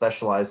them a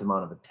specialized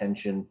amount of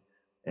attention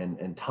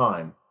and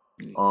time.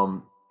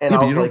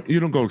 And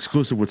you don't go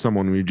exclusive with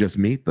someone when you just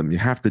meet them. You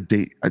have to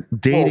date.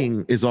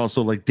 Dating is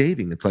also like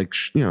dating. It's like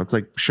it's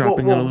like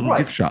shopping in a little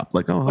gift shop.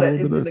 Like, oh, but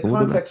in the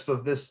context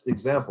of this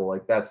example,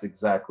 like that's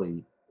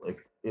exactly like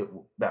it.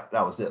 That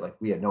was it. Like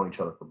we had known each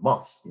other for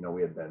months.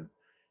 We had been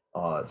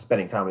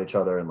spending time with each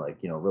other and like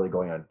really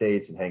going on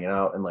dates and hanging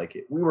out, and like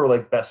we were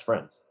like best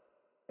friends.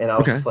 And I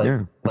was just like,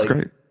 yeah, that's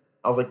great.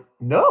 I was like,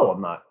 no,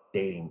 I'm not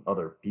dating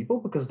other people,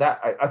 because that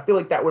I feel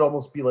like that would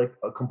almost be like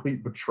a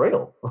complete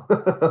betrayal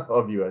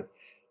of you.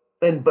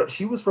 But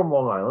she was from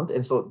Long Island,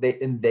 and so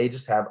they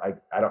just have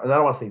I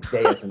don't want to say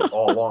they as in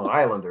all Long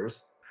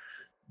Islanders,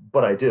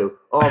 but I do.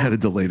 I had a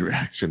delayed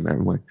reaction.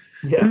 I'm like,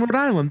 in Rhode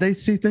Island, they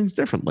see things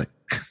differently.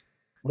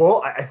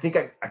 Well, I think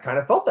I kind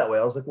of felt that way.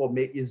 I was like, well,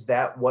 is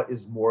that what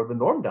is more the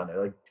norm down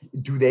there? Like,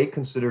 do they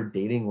consider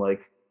dating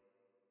like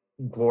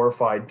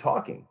glorified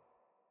talking?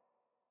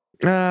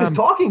 Because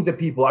talking to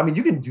people, I mean,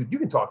 you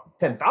can talk to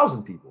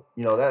 10,000 people.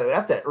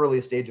 That's that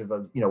earliest stage of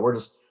we're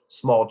just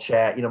small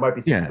chat. Might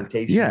be some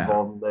flirtation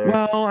involved in there.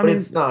 Well, I mean,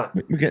 it's not.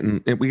 We get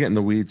in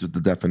the weeds with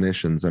the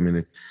definitions. I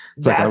mean,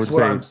 it's like I would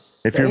say,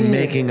 if you're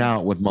making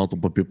out with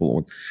multiple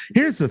people,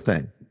 here's the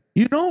thing: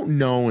 you don't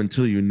know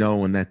until you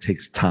know, and that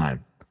takes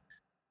time.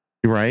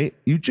 Right?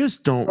 You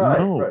just don't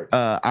know.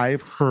 Right.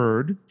 I've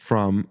heard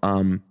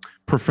from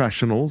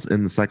professionals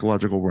in the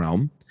psychological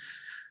realm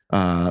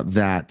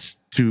that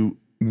to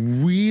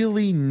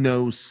really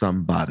know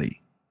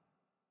somebody,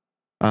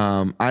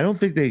 I don't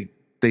think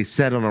they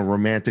said on a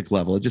romantic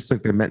level. I just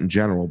think they meant in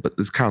general, but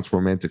this counts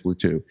romantically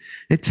too.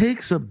 It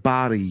takes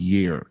about a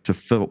year to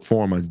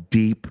form a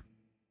deep,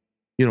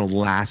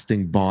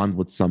 lasting bond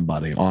with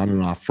somebody on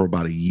and off for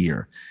about a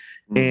year.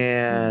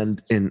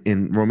 And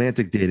in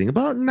romantic dating,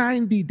 about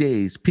 90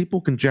 days,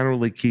 people can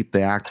generally keep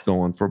the act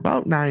going for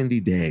about 90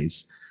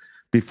 days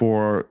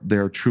before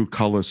their true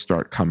colors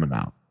start coming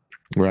out.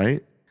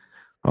 Right?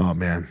 Oh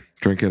man,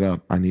 drink it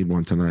up. I need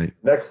one tonight.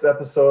 Next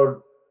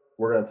episode,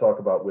 we're going to talk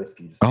about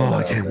whiskey. Oh,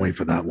 I can't wait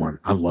for that one.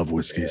 I love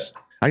whiskeys.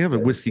 Yeah. I have a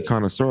whiskey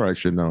connoisseur. I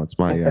should know. It's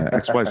my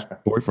ex-wife's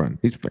boyfriend.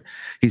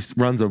 He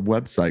runs a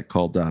website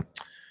called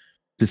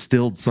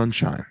Distilled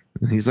Sunshine.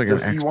 He's like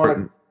an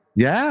expert.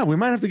 Yeah, we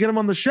might have to get him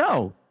on the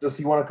show. Does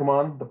he want to come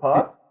on the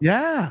pod?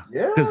 Yeah.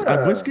 Because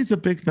whiskey's a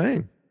big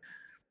thing.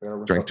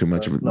 Drank too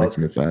much of it, makes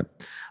me fat.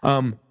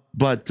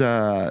 But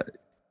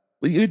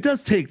it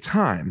does take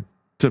time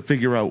to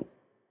figure out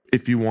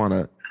if you want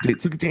to.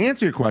 To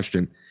answer your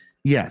question,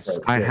 yes,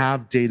 I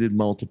have dated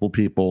multiple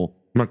people.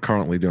 I'm not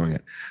currently doing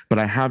it, but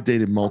I have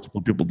dated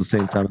multiple people at the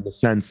same time in the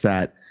sense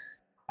that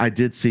I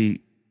did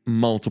see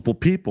multiple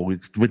people.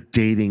 It's what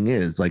dating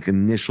is. Like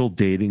initial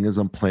dating is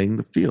I'm playing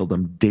the field.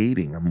 I'm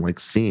dating. I'm like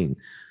seeing.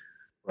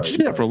 I do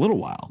that for a little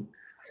while.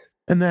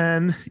 And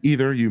then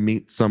either you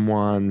meet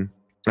someone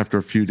after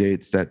a few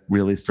dates that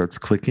really starts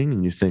clicking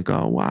and you think,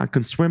 oh, wow, I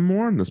can swim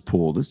more in this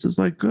pool. This is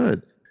like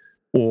good.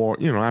 Or,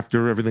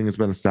 after everything has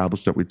been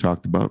established that we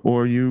talked about,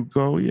 or you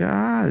go,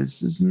 yeah,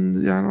 this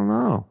isn't, I don't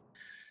know.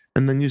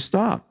 And then you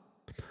stop.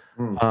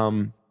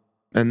 And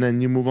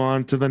then you move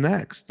on to the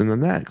next and the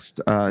next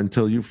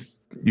until you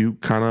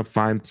kind of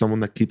find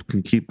someone that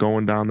can keep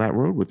going down that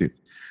road with you,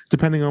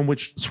 depending on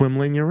which swim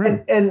lane you're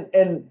in.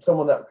 And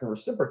someone that can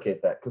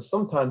reciprocate that. Because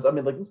sometimes,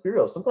 let's be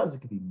real, sometimes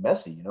it can be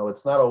messy.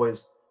 It's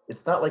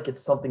not like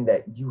it's something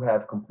that you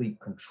have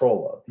complete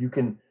control of. You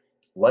can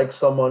like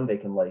someone, they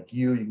can like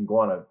you can go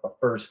on a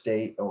first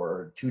date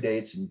or 2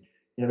 dates, and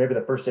maybe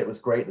the first date was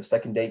great. The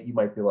second date you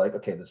might be like,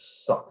 okay, this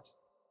sucked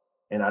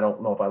and I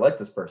don't know if I like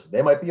this person.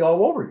 They might be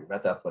all over you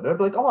at that point. They'll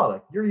be like, oh,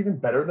 like you're even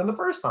better than the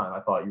first time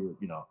I thought you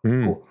were,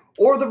 cool.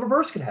 Or the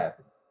reverse could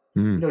happen.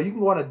 You can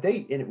go on a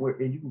date and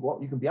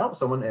you can be out with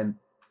someone and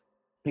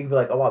you can be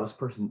like, oh wow, this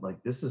person, like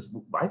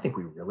I think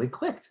we really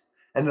clicked.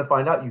 And then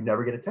find out you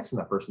never get a text from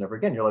that person ever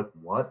again. You're like,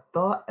 what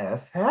the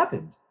F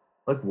happened?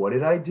 Like, what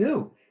did I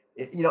do?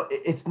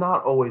 It's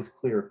not always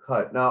clear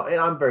cut now, and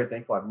I'm very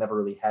thankful I've never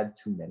really had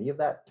too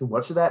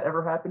much of that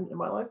ever happen in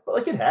my life, but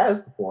like it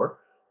has before,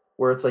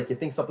 where it's like you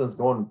think something's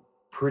going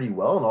pretty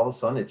well and all of a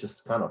sudden it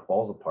just kind of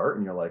falls apart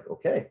and you're like,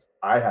 okay,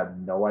 I have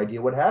no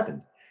idea what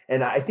happened.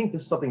 And I think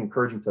this is something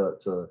encouraging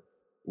to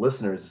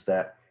listeners is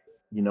that,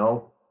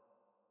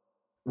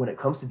 when it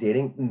comes to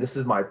dating, and this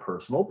is my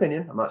personal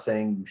opinion, I'm not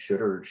saying you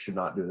should or should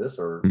not do this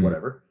or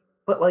whatever,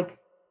 but like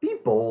be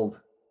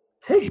bold,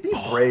 be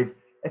brave.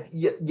 If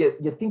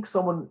you think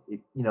someone,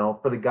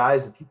 for the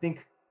guys, if you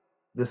think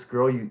this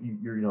girl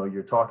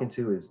you're talking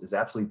to is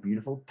absolutely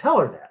beautiful, tell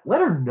her that.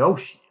 Let her know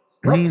she is.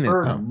 Let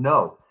her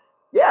know.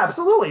 Yeah,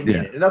 absolutely. Mean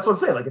it. And that's what I'm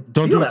saying. Like, if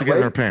don't do it to get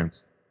in her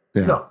pants.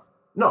 Yeah.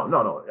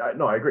 No.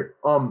 I agree.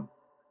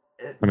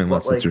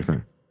 Unless that's your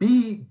thing.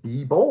 Be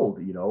bold.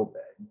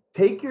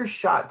 Take your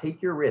shot.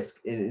 Take your risk.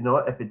 And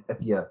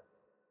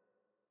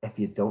if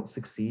you don't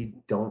succeed,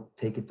 don't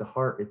take it to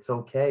heart. It's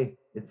okay.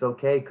 It's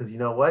okay, because you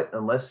know what?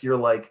 Unless you're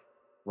like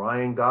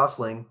Ryan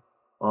Gosling,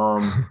 it's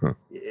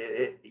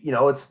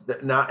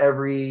not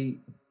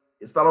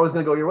always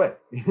going to go your way.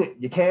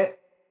 You can't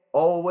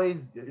always,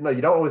 you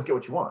don't always get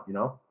what you want, you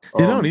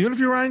don't, even if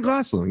you're Ryan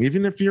Gosling,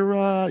 even if you're,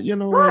 right.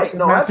 Like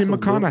Matthew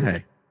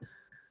McConaughey. I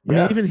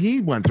mean, even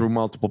he went through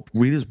multiple,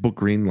 read his book,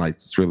 Green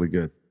Lights. It's really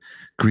good.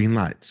 Green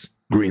Light.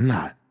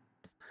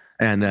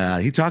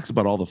 And he talks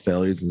about all the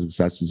failures and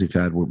successes he's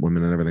had with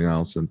women and everything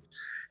else. And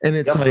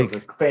it's like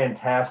a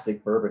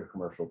fantastic bourbon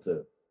commercial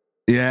too.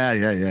 Yeah.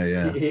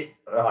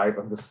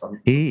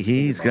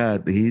 He's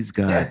got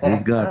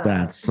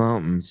that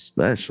something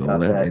special.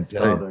 Let me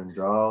tell you.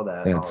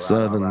 That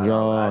southern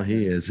draw.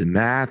 He is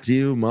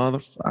Matthew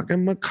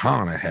motherfucking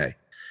McConaughey.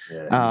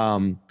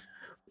 Yeah,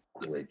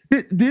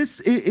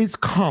 this is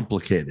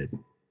complicated.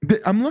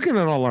 I'm looking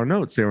at all our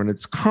notes here, and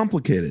it's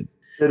complicated.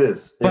 It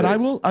is. But I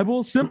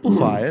will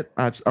simplify it.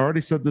 I've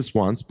already said this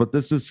once, but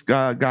this is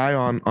a guy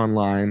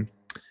online.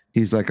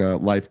 He's like a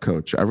life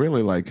coach. I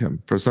really like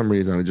him for some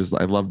reason.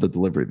 I love the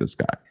delivery of this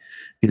guy.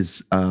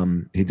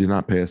 He did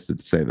not pay us to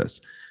say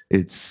this.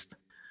 It's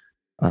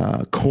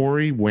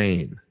Corey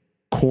Wayne.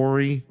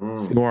 Corey,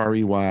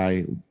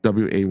 CoreyWayne.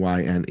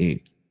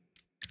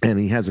 And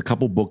he has a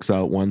couple books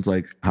out. One's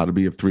like How to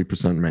Be a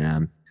 3%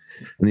 Man.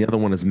 And the other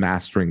one is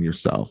Mastering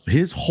Yourself.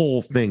 His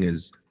whole thing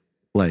is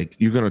like,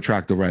 you're going to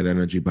attract the right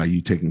energy by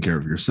you taking care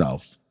of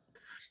yourself.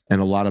 And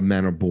a lot of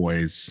men are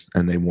boys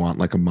and they want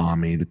like a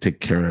mommy to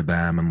take care of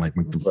them and like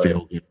make them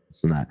feel good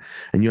and that.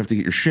 And you have to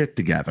get your shit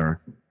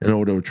together in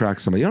order to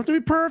attract somebody. You don't have to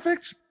be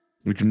perfect.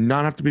 You do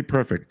not have to be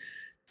perfect.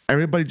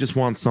 Everybody just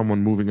wants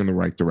someone moving in the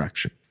right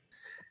direction.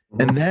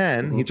 And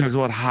then he talks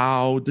about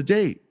how to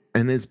date.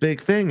 And his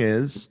big thing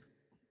is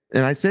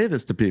And I say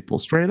this to people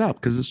straight up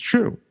because it's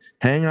true.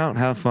 Hang out,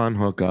 have fun,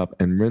 hook up,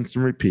 and rinse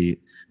and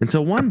repeat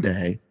until one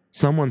day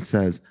someone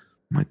says,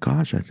 "My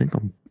gosh, are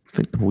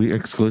we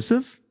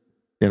exclusive?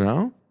 You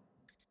know,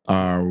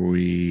 are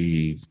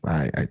we?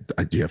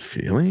 Do you have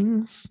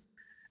feelings?"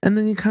 And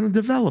then you kind of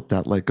develop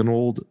that like an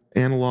old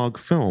analog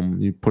film.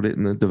 You put it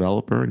in the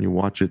developer and you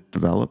watch it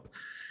develop.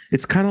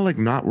 It's kind of like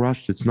not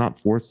rushed. It's not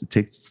forced. It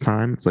takes its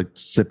time. It's like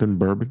sipping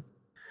bourbon,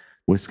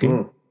 whiskey.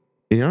 You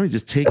know, you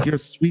just take your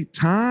sweet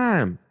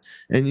time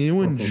and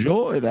you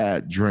enjoy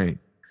that drink.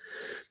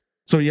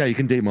 So yeah, you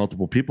can date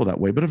multiple people that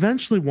way, but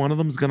eventually one of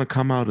them is going to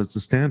come out as the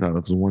standout,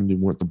 as the one you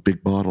want the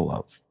big bottle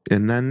of,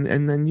 and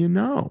then you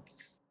know,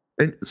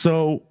 and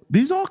so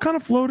these all kind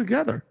of flow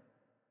together,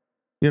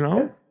 you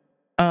know.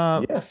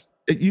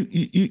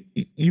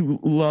 You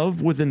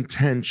love with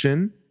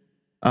intention.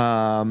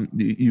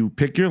 You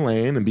pick your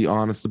lane and be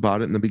honest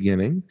about it in the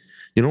beginning.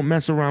 You don't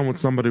mess around with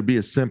somebody to be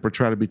a simp or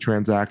try to be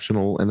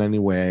transactional in any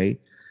way,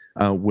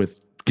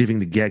 with giving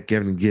to get,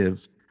 give and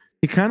give.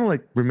 You kind of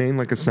like remain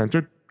like a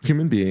centered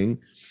human being.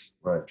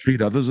 Right.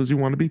 Treat others as you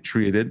want to be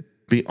treated.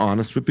 Be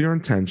honest with your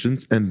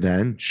intentions, and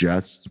then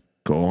just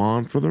go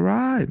on for the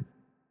ride.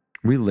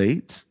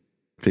 Relate,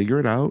 figure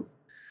it out.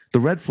 The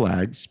red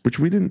flags, which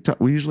we didn't,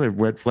 we usually have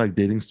red flag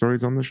dating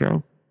stories on the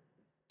show,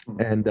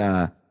 and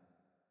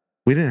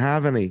we didn't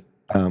have any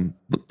the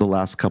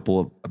last couple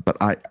of. But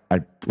I,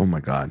 oh my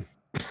god,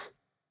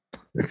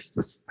 it's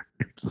just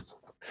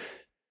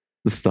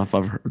the stuff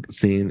I've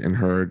seen and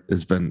heard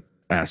has been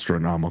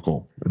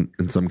astronomical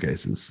in some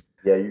cases.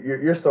 Yeah,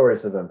 your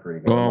stories have been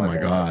pretty good. Oh my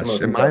gosh,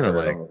 and mine are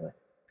like.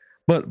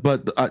 But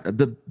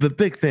the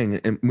big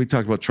thing, and we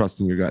talked about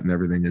trusting your gut and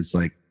everything, is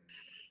like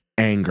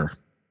anger,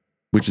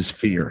 which is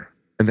fear,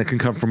 and that can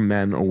come from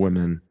men or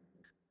women.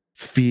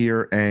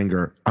 Fear,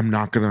 anger. I'm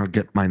not gonna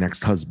get my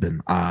next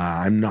husband.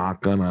 I'm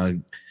not gonna,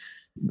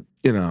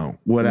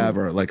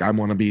 whatever. Like I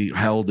want to be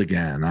held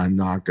again. I'm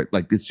not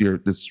like this.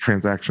 This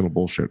transactional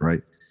bullshit,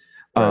 right?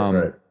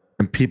 Right.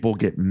 And people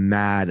get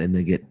mad and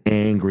they get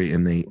angry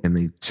and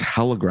they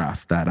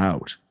telegraph that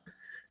out,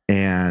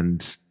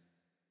 and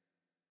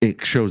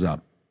it shows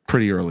up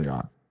pretty early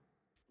on.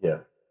 Yeah.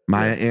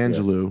 Maya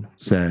Angelou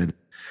said,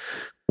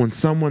 when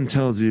someone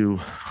tells you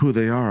who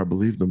they are,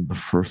 believe them the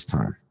first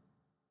time.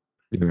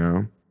 You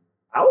know?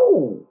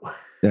 Oh.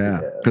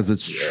 Yeah, because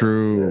it's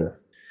true.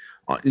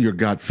 Yeah. Your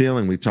gut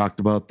feeling, we talked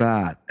about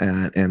that,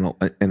 and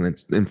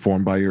it's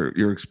informed by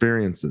your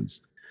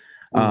experiences.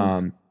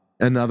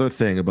 Another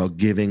thing about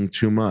giving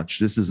too much.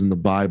 This is in the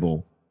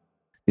Bible.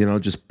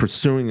 Just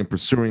pursuing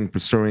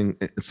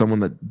someone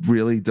that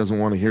really doesn't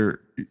want to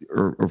hear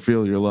or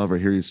feel your love or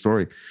hear your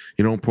story.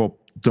 You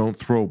don't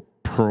throw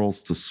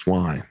pearls to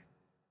swine.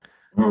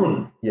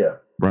 Yeah.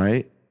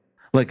 Right?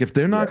 Like if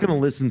they're not going to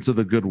listen to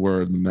the good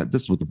word, and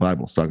this is what the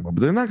Bible's talking about,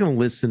 but they're not going to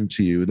listen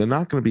to you. They're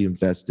not going to be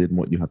invested in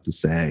what you have to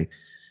say.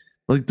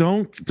 Like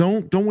don't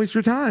waste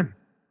your time.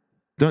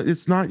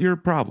 It's not your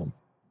problem,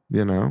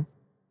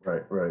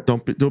 Right.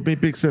 Don't be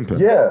big simping.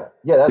 Yeah.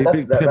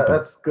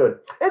 That's good.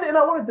 And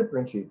I want to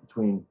differentiate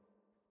between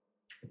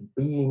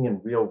being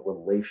in real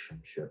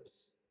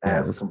relationships.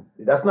 That's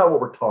not what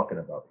we're talking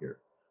about here.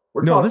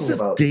 This is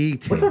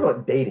dating. We're talking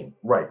about dating.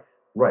 Right.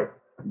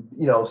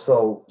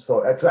 So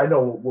because I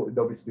know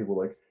there'll be some people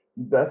like,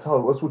 that's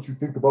what you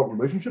think about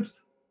relationships.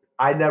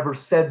 I never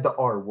said the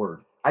R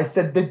word. I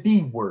said the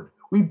D word.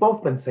 We've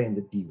both been saying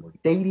the D word.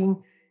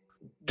 Dating.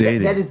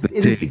 That is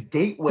the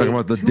gateway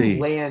to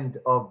land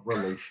of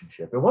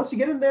relationship. And once you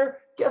get in there,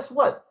 guess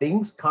what?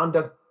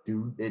 Conduct,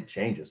 it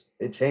changes.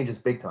 It changes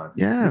big time.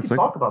 Yeah, we can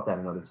talk about that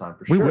another time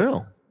for sure. We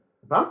will.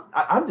 But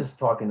I'm just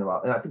talking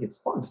about, and I think it's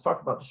fun, just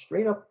talk about just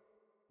straight up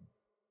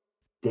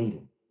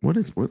dating. What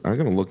I'm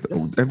gonna look.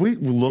 Have we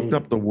looked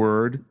up the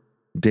word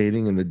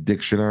dating in the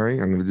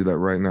dictionary? I'm gonna do that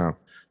right now.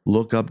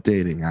 Look up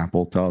dating.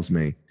 Apple tells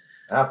me.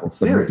 Apple.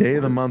 Siri. The day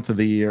of the month of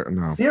the year.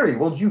 No. Siri,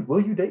 will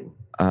you date?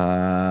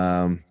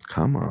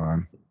 Come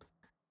on.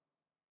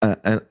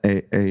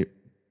 It's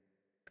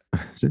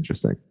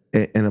interesting.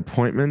 An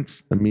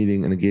appointment, a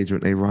meeting, an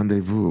engagement, a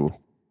rendezvous,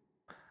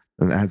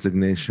 an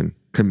assignation,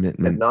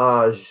 commitment,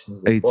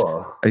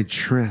 a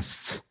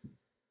tryst.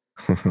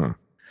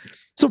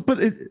 So, but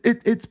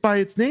it's by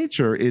its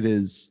nature,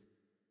 it's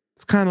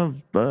kind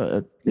of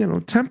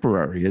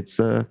temporary. It's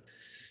a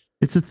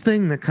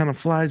thing that kind of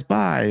flies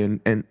by,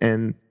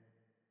 and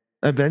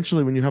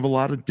eventually, when you have a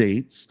lot of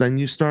dates, then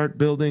you start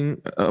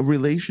building a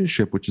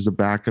relationship, which is a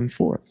back and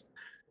forth.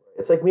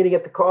 It's like meeting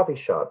at the coffee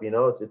shop.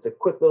 It's a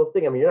quick little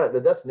thing. I mean, the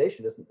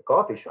destination isn't the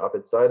coffee shop.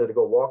 It's either to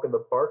go walk in the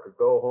park or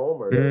go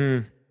home, or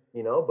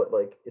but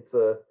like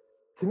to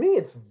me,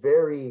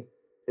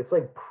 it's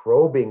like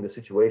probing the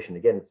situation.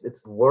 Again,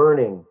 it's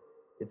learning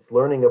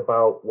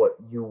about what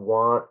you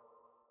want,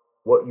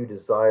 what you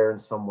desire in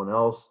someone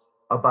else,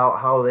 about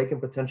how they can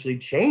potentially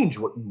change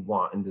what you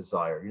want and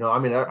desire. I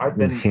mean, I've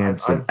been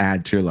enhance and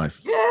add to your life.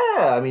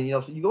 Yeah, I mean,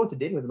 so you go into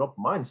dating with an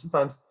open mind.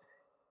 Sometimes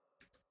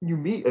you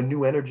meet a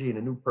new energy and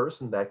a new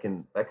person that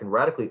can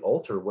radically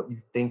alter what you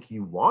think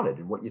you wanted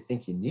and what you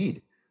think you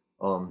need.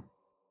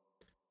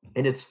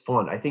 and it's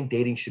fun. I think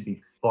dating should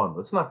be fun.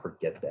 Let's not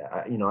forget that.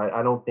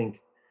 I don't think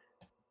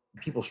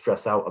people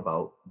stress out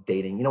about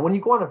dating. When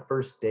you go on a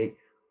first date,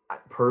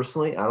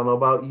 personally, I don't know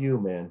about you,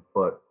 man,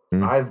 but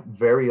Mm. I've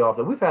very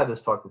often, we've had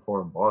this talk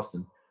before in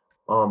Boston,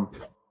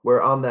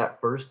 where on that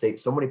first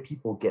date, so many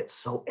people get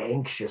so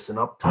anxious and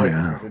Oh uptight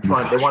yeah. because Oh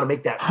my they want gosh. to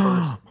make that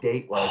first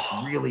date like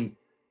really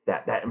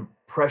that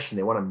impression.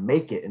 They want to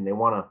make it, and they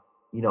want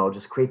to,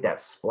 just create that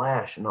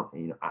splash. And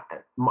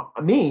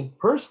me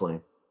personally,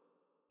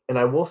 and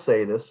I will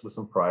say this with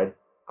some pride,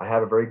 I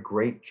have a very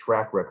great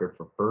track record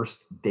for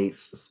first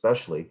dates,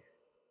 especially.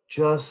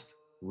 Just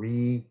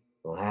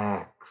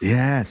relax.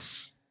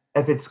 Yes.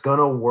 If it's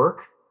gonna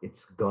work,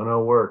 it's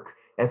gonna work.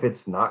 If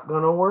it's not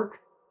gonna work,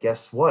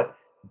 guess what?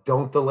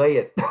 Don't delay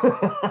it. Have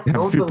a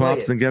Don't few delay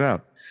pops it. and get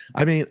out.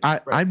 I mean,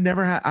 Right. I've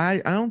never had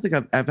I don't think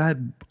I've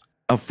had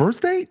a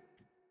first date.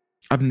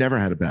 I've never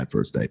had a bad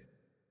first date.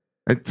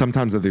 And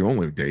sometimes they're the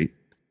only date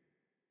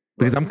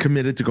because Right. I'm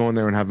committed to going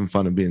there and having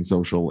fun and being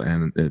social.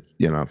 And if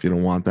you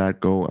don't want that,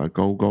 go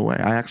away.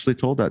 I actually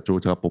told that to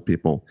a couple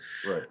people.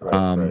 Right. Right.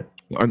 Um,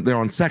 Right. they're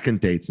on second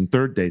dates and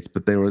third dates,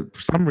 but they were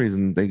for some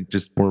reason they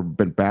just were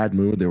in bad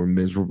mood. They were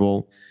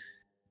miserable,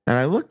 and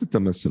I looked at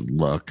them and said,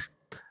 "Look,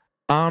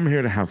 I'm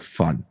here to have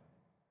fun.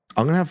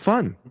 I'm gonna have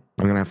fun.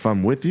 I'm gonna have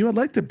fun with you. I'd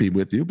like to be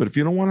with you, but if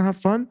you don't want to have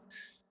fun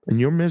and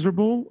you're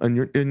miserable and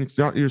it's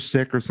not you're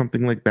sick or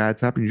something like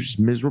bad's happened, you're just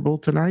miserable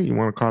tonight. You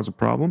want to cause a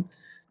problem,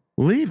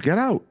 leave, get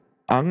out.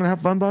 I'm gonna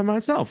have fun by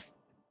myself."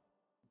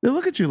 They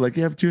look at you like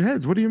you have two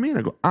heads. What do you mean?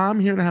 I go, I'm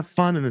here to have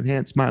fun and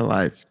enhance my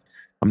life.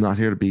 I'm not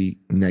here to be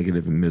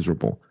negative and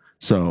miserable.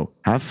 So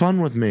have fun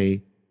with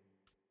me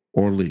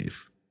or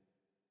leave.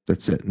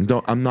 That's it. And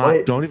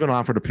Wait, don't even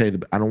offer to pay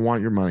I don't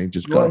want your money.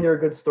 Just you want to go. hear a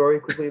good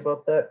story quickly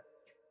about that?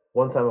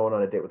 One time I went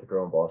on a date with a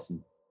girl in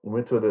Boston. We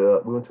went to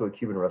a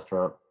Cuban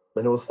restaurant,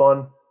 and it was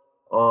fun.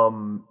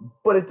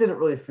 But it didn't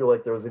really feel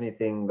like there was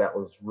anything that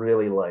was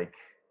really like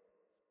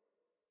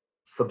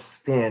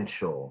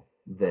substantial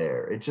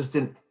there. It just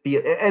didn't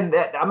feel, and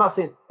I'm not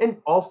saying, and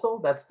also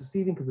that's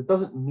deceiving because it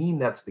doesn't mean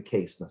that's the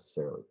case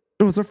necessarily.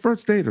 It was a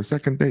first date or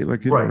second date.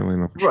 Like you don't Right, really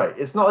know for sure. right.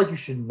 It's not like you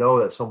should know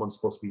that someone's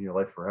supposed to be in your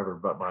life forever,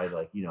 but by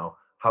like,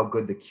 how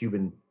good the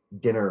Cuban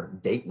dinner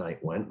date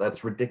night went.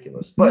 That's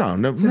ridiculous. But No,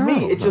 no, to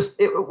me, no, it no. just,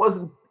 it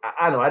wasn't,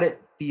 I don't know, I didn't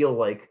feel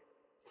like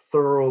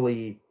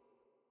thoroughly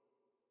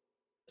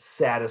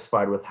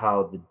satisfied with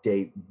how the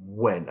date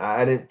went.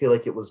 I didn't feel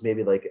like it was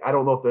maybe like, I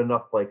don't know if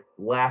enough like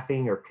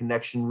laughing or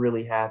connection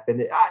really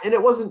happened. And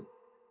it wasn't,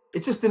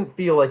 it just didn't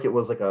feel like it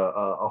was like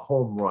a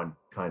home run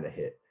kind of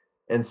hit.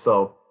 And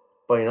so,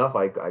 funny enough,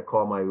 I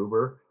call my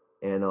Uber,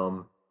 and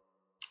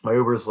my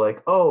Uber's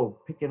like, oh,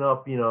 picking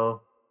up,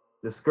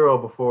 this girl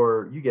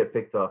before you get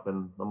picked up.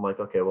 And I'm like,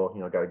 okay, well,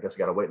 I guess I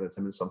got to wait 10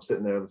 minutes. So I'm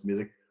sitting there, this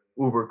music,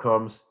 Uber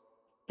comes,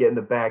 get in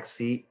the back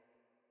seat.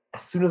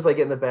 As soon as I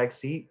get in the back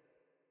seat,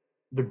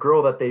 the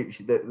girl that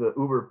the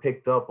Uber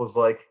picked up was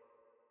like,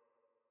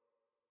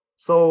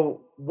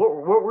 so what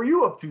were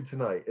you up to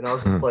tonight? And I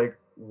was just like,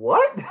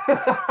 what?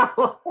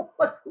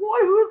 Like,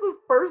 who is this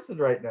person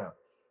right now?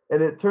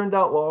 And it turned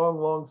out,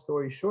 long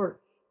story short,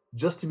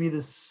 just to be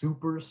this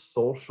super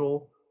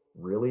social,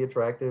 really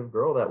attractive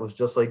girl that was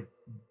just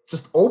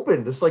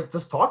open,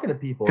 just talking to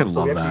people. Gotta And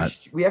so love that.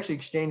 we actually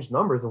exchanged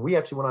numbers, and we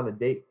actually went on a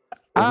date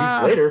a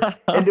week later,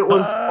 and it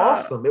was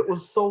awesome. It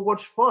was so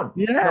much fun.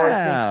 Now I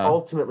think Yeah.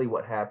 ultimately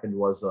what happened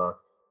was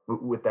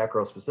with that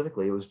girl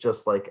specifically, it was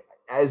just like,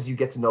 as you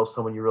get to know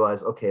someone, you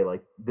realize, okay,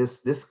 like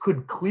this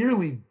could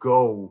clearly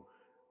go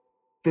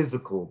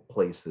physical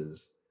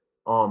places.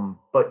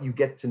 But you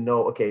get to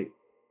know, okay,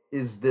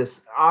 is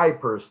this, I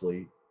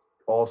personally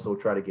also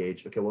try to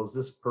gauge, okay, well, is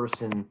this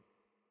person,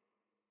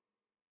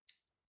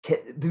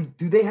 do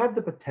they have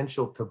the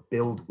potential to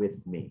build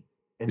with me?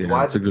 And do Yeah, I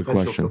that's have a the good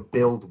potential question. to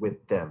build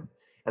with them?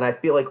 And I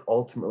feel like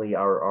ultimately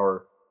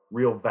our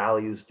real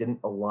values didn't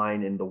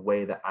align in the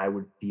way that I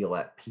would feel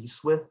at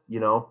peace with,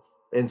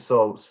 and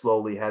so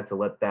slowly had to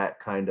let that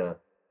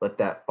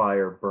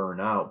fire burn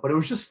out. But it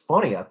was just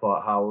funny. I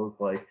thought how it was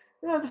like,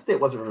 yeah, this date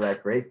wasn't really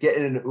that great.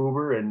 Getting in an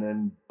Uber, and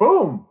then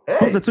boom, Oh,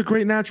 hey, that's a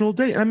great natural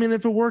date. I mean,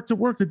 if it worked, it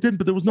worked. It did,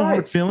 but there was no hard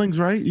right, feelings,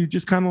 right? You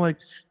just kind of like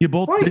you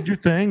both right. did your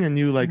thing, and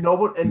you like No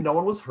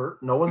one was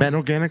hurt. No met one's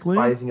organically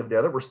despising of the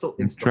other. We're still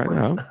and insta tried it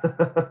friends.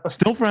 out.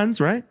 Still friends,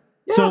 right?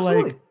 Yeah, So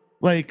absolutely.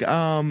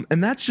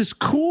 and that's just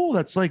cool.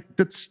 That's like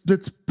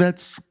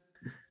that's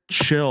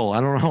chill.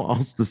 I don't know how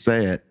else to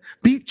say it.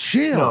 Be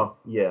chill. No,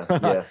 yeah,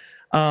 yeah.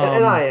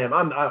 And I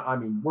um, am. I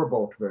mean, we're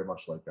both very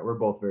much like that. We're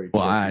both very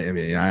well, chill I people.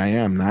 mean, I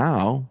am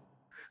now.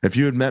 If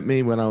you had met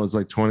me when I was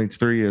like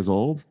 23 years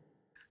old,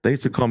 they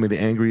used to call me the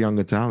angry young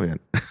Italian.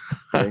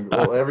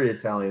 Well, every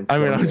Italian's I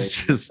mean, kind I of was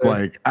just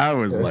like,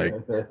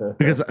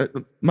 because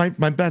my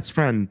best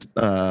friend,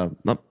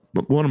 not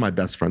one of my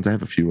best friends, I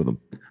have a few of them,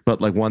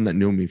 but like one that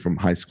knew me from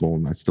high school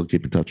and I still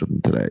keep in touch with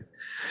him today.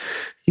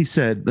 He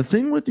said, the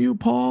thing with you,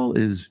 Paul,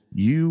 is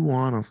you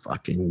want to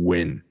fucking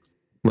win.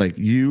 Like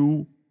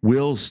you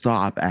will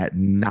stop at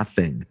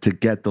nothing to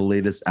get the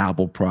latest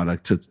Apple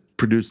product, to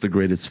produce the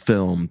greatest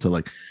film, to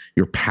like,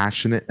 you're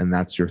passionate and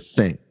that's your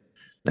thing.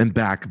 And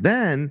back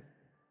then,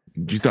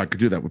 you thought I could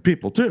do that with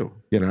people too,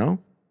 you know?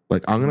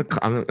 Like I'm gonna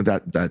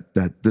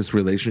that this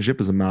relationship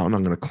is a mountain.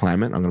 I'm gonna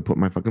climb it. I'm gonna put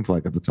my fucking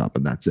flag at the top,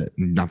 and that's it.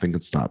 Nothing can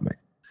stop me.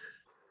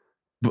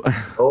 But,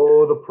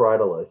 Oh, the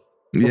pride of life.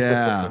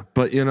 yeah,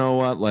 but you know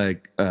what?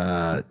 Like,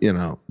 you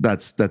know,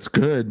 that's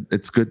good.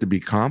 It's good to be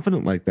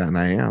confident like that, and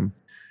I am.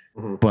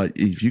 Mm-hmm. But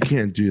if you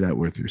can't do that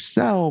with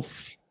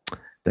yourself,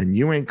 then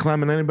you ain't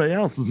climbing anybody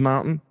else's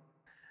mountain.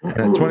 And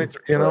at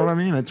 23, you know what I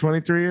mean? At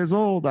 23 years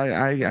old,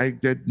 I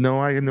had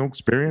no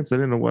experience. I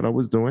didn't know what I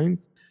was doing.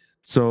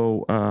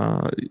 So,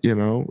 you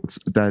know,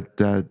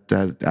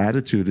 that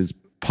attitude is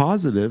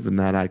positive, and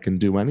that I can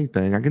do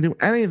anything. I can do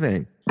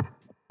anything,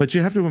 but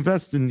you have to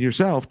invest in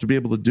yourself to be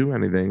able to do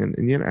anything.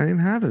 And you know, I didn't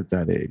have it at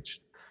that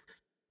age.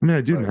 I mean,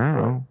 I do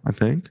now. I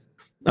think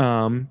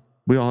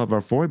we all have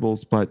our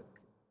foibles, but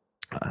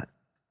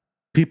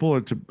people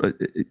are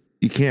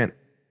you can't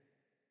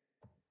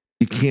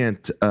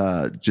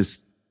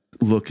just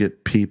look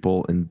at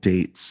people and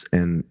dates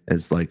and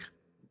as like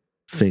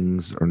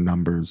things or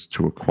numbers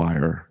to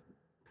acquire.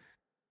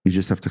 You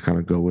just have to kind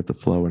of go with the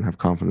flow and have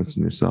confidence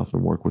in yourself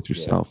and work with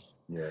yourself.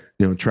 Yeah.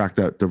 You know, track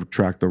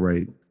the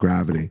right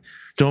gravity.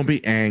 Don't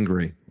be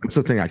angry. That's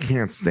the thing I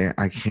can't stand.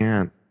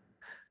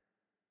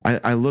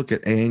 I look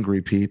at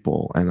angry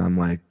people and I'm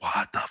like,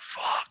 what the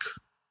fuck?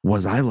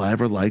 Was I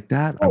ever like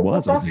that? Well, I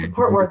was. That's the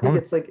part where I think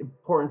it's like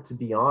important to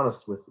be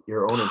honest with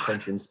your own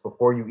intentions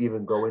before you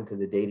even go into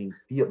the dating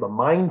field, the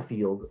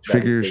minefield.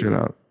 Figure your shit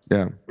out.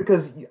 Yeah.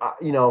 Because,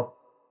 you know,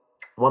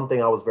 one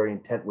thing I was very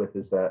intent with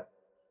is that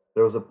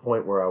there was a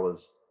point where I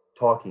was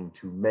talking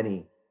to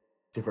many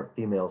different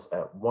females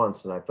at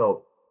once. And I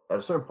felt at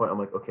a certain point, I'm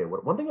like, okay,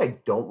 one thing I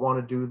don't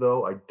want to do,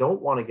 though, I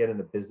don't want to get in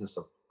the business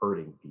of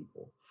hurting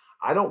people.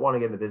 I don't want to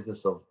get in the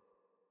business of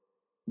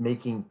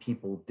making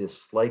people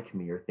dislike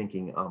me or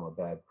thinking I'm a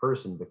bad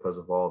person because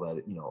of all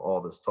that, you know, all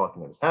this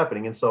talking that is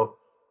happening. And so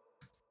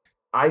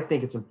I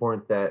think it's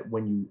important that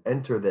when you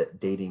enter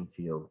that dating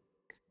field,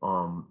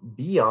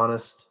 be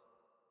honest.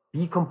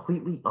 Be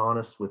completely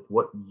honest with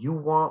what you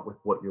want, with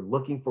what you're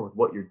looking for, with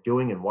what you're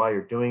doing and why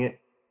you're doing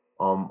it.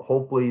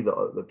 Hopefully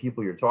the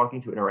people you're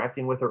talking to,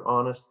 interacting with are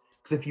honest.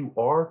 Because if you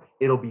are,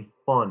 it'll be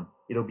fun.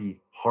 It'll be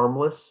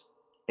harmless,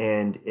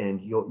 and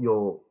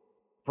you'll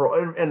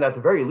and at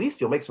the very least,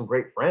 you'll make some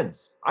great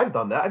friends. I've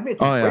done that. I've made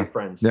some great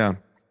friends. Yeah.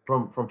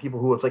 From people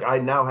who it's like I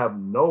now have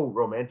no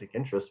romantic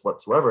interest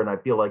whatsoever, and I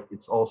feel like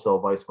it's also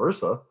vice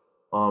versa.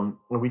 And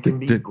we can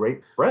be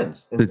great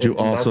friends. Did you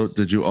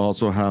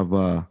also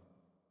have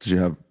did you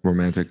have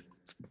romantic?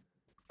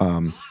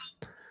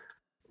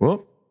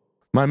 Well,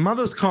 my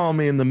mother's calling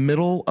me in the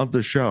middle of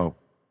the show.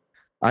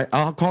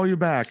 I'll call you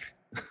back.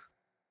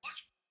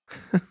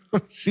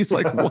 She's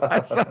like,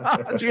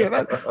 what? Did you hear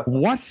that?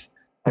 What?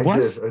 I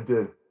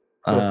did.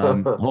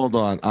 Hold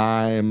on.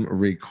 I'm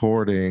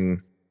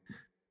recording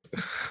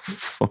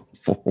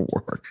for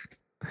work.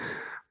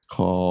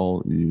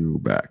 Call you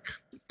back.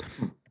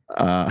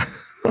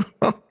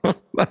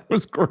 That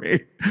was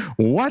great.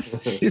 What?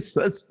 She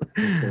says,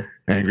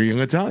 angry young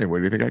Italian. What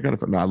do you think I got it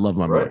from? No, I love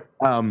my mother.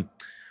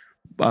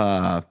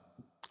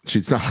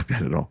 She's not like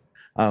that at all.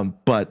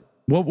 But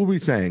what were we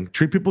saying?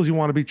 Treat people as you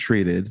want to be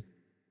treated.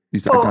 You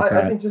said,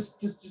 I think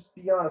just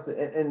be honest.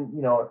 And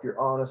you know, if you're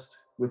honest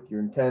with your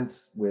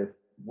intents, with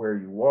where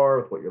you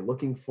are, with what you're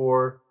looking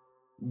for,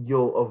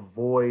 you'll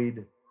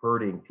avoid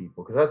hurting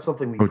people, because that's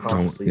something we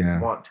consciously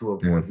want to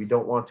avoid. Yeah. We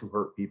don't want to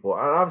hurt people.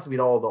 And obviously, we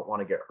all don't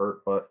want to get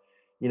hurt, but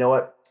you know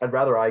what? I'd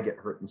rather I get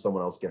hurt than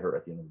someone else get hurt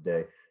at the end of the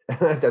day.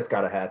 That's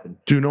got to happen.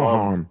 Do no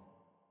harm.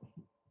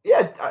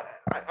 Yeah,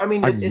 I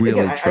mean, I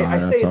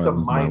say it's a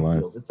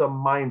minefield. It's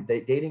a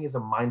dating is a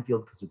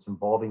minefield because it's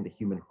involving the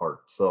human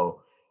heart.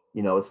 So,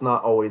 you know, it's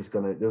not always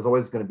there's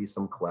always gonna be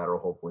some collateral,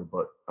 hopefully,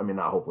 but I mean,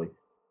 not hopefully,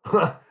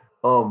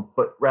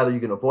 but rather you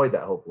can avoid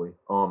that, hopefully,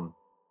 to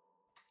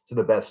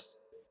the best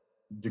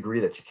degree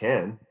that you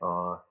can.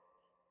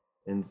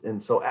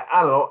 And so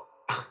I don't know,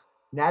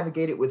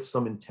 navigate it with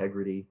some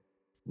integrity,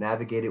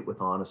 navigate it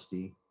with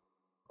honesty,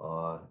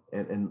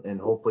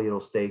 and hopefully it'll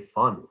stay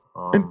fun.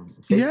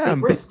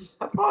 Take risks,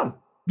 have fun.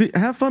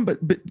 Have fun, but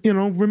you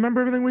know,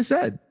 remember everything we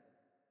said.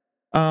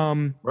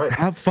 Right.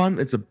 Have fun.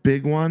 It's a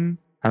big one.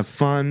 Have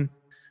fun.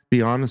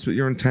 Be honest with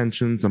your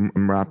intentions. I'm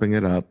wrapping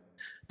it up.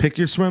 Pick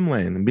your swim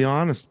lane and be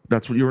honest.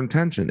 That's what your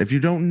intention. If you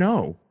don't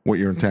know what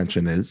your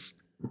intention is,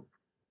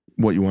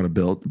 what you want to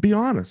build, be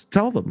honest.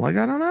 Tell them, like,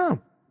 I don't know.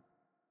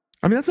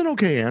 I mean, that's an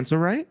okay answer,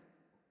 right?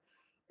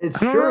 It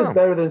sure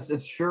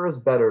is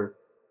better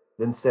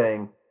than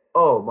saying,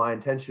 oh, my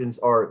intentions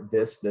are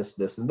this,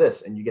 and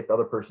this. And you get the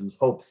other person's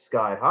hopes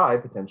sky high,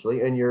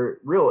 potentially. And your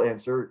real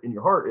answer in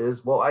your heart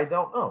is, well, I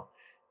don't know.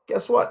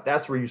 Guess what?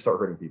 That's where you start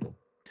hurting people.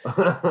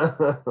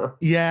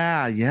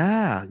 Yeah.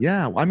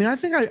 I mean, I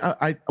think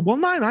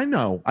I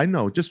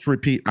know. Just to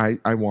repeat,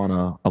 I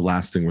want a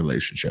lasting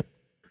relationship.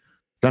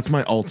 That's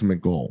my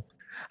ultimate goal.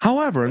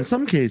 However, in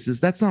some cases,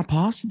 that's not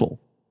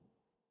possible.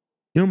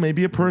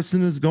 Maybe a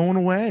person is going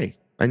away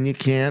and you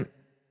can't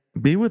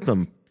be with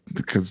them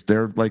because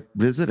they're like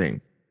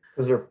visiting.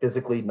 Because they're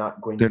physically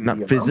not going They're to be not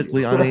around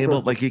physically you.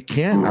 unable. Like you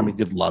can't. I mean,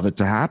 you'd love it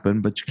to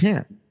happen, but you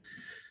can't.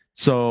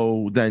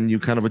 So then you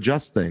kind of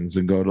adjust things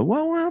and go to,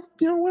 well,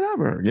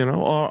 whatever,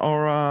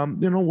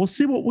 we'll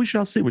see what we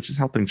shall see, which is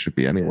how things should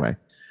be anyway.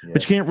 Yeah.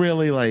 But you can't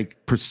really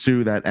like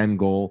pursue that end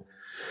goal.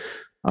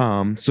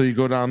 So you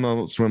go down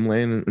the swim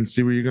lane and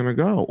see where you're gonna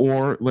go.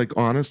 Or like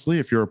honestly,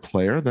 if you're a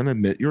player, then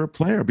admit you're a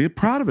player. Be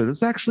proud of it.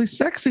 It's actually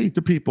sexy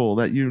to people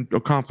that you are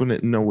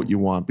confident and know what you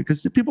want,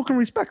 because people can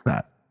respect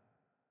that.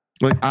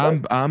 Like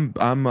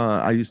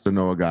I used to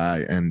know a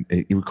guy and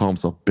he would call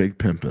himself Big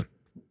Pimpin'.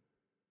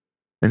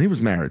 And he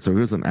was married, so he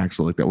wasn't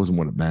actually like that wasn't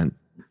what it meant.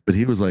 But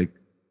he was like,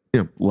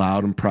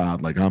 loud and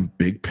proud, like I'm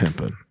Big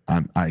Pimpin'.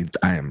 I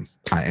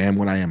am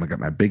what I am. I got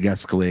my big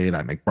Escalade.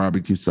 I make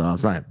barbecue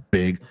sauce. I am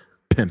Big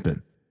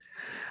Pimpin'.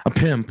 A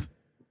pimp,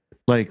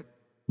 like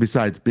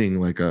besides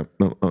being like an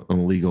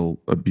illegal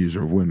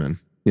abuser of women,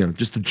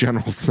 just the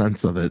general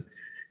sense of it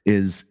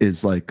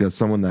is like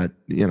someone that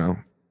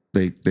they're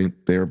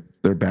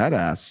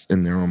badass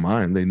in their own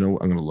mind. They know.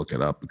 I'm going to look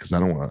it up because I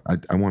don't want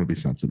to. I want to be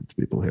sensitive to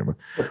people here, but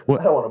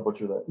I don't want to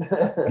butcher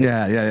that.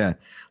 yeah.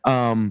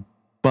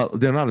 But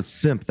they're not a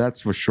simp,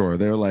 that's for sure.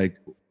 They're like,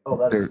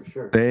 that is for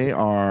sure. They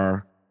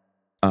are,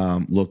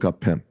 look up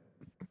pimp.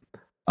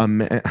 A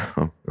man.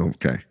 Oh,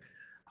 okay.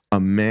 A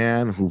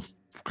man who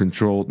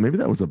controlled. Maybe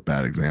that was a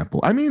bad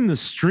example. I mean,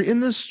 in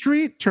the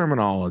street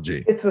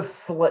terminology. It's the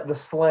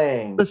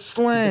slang. The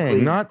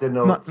slang, not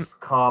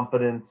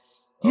competence.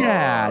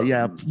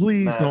 Yeah.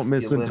 Please don't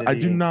misunderstand. I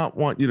do not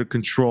want you to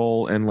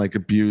control and like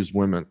abuse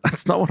women.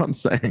 That's not what I'm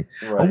saying.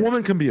 Right. A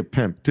woman can be a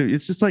pimp too.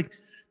 It's just like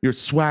your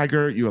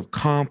swagger. You have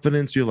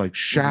confidence. You're like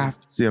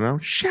Shaft.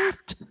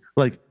 Shaft.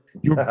 Like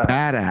you're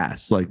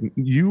badass. Like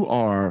you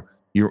are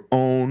your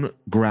own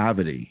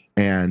gravity,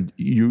 and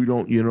you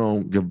don't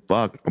give a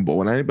fuck about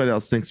what anybody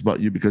else thinks about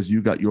you, because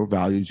you got your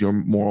values, your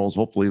morals.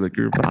 Hopefully, like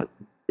you're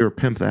a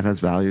pimp that has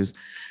values,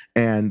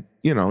 and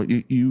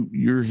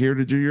you're here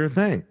to do your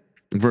thing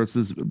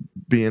versus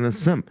being a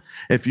simp.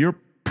 If you're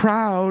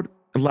loud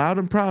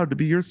and proud to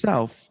be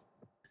yourself,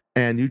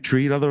 and you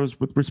treat others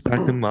with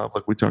respect and love,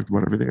 like we talked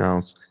about everything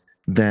else,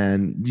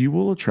 then you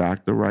will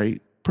attract the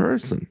right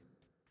person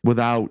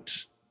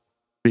without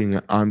being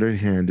an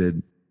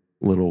underhanded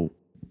little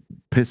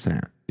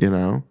pissant,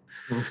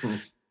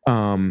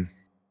 I mean,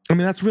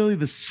 that's really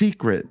the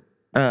secret.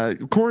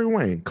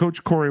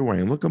 Coach Corey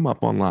Wayne, look him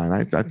up online.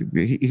 I think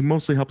he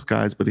mostly helps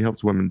guys, but he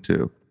helps women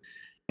too.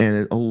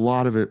 And a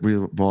lot of it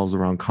revolves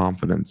around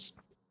confidence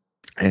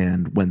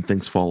and when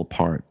things fall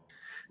apart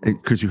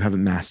because you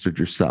haven't mastered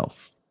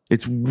yourself.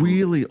 It's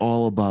really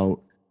all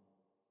about,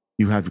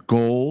 you have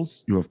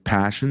goals, you have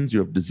passions, you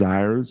have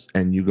desires,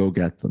 and you go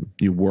get them.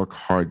 You work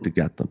hard to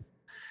get them.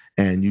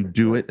 And you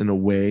do it in a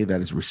way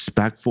that is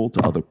respectful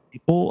to other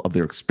people, of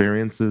their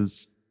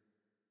experiences,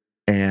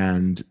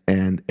 and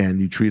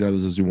you treat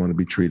others as you want to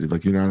be treated.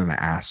 Like you're not an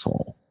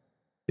asshole.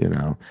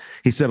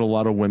 He said a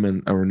lot of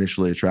women are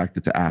initially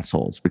attracted to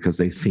assholes because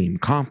they seem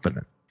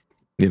confident.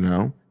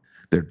 They're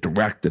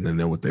direct and they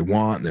know what they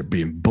want, and they're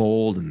being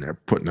bold and they're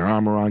putting their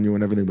armor on you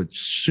and everything. But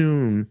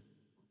soon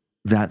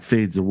that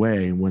fades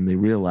away when they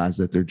realize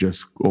that they're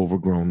just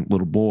overgrown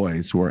little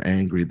boys who are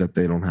angry that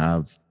they don't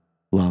have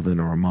loving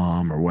or a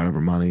mom or whatever,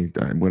 money,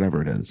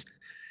 whatever it is,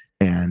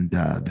 and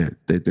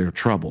they're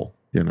trouble.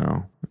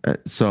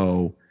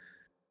 So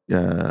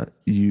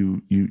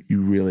you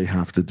really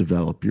have to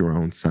develop your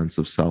own sense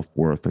of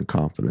self-worth and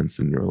confidence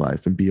in your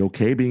life, and be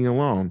okay being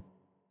alone.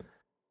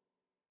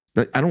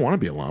 I don't want to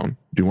be alone.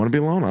 Do you want to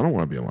be alone? I don't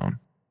want to be alone.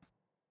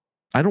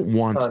 I don't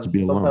want to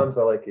be alone. Sometimes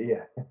I like it,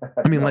 yeah.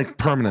 I mean, like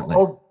permanently.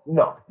 Oh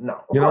no.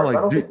 Like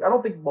I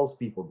don't think most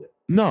people do.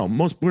 No,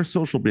 we're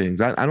social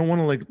beings. I don't want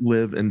to like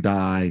live and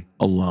die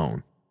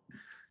alone,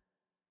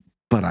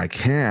 but I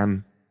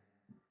can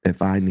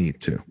if I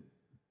need to.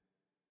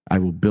 I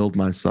will build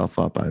myself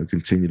up. I will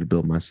continue to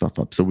build myself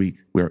up. So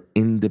we're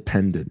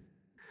independent.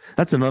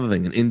 That's another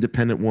thing. An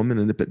independent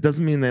woman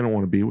doesn't mean they don't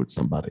want to be with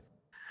somebody.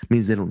 It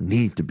means they don't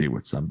need to be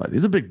with somebody.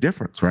 There's a big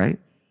difference, right?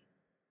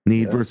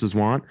 Need versus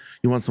want.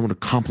 You want someone to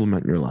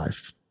complement your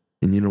life,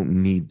 and you don't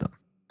need them.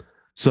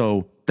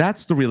 So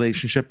that's the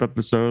relationship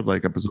episode,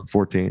 like episode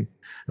 14,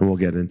 and we'll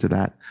get into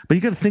that. But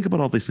you got to think about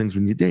all these things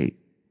when you date.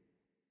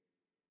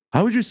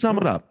 How would you sum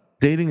it up?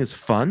 Dating is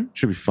fun.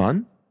 Should be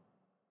fun.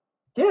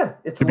 Yeah,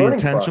 it's a learning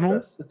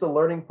process. It's a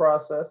learning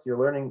process. You're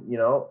learning,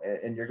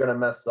 and you're gonna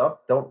mess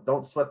up.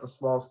 Don't sweat the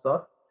small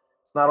stuff.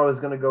 It's not always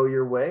gonna go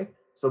your way.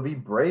 So be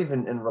brave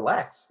and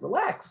relax.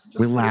 Just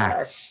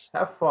relax.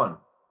 Have fun.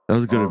 That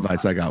was good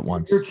advice I got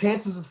once. Your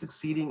chances of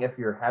succeeding if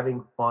you're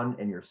having fun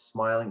and you're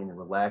smiling and you're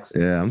relaxed,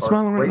 I'm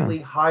smiling right now,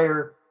 greatly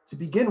higher to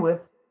begin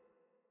with.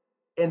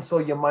 And so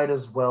you might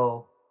as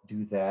well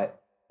do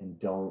that, and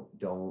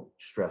don't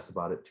stress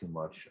about it too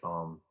much.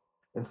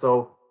 And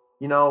so,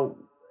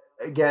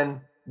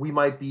 again, we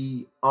might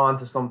be on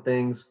to some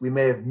things. We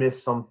may have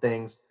missed some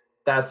things.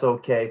 That's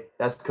okay.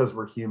 That's because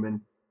we're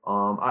human.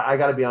 I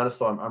got to be honest,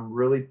 though, I'm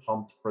really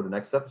pumped for the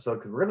next episode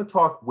because we're going to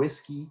talk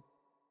whiskey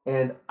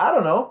and I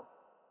don't know,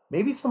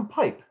 maybe some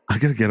pipe. I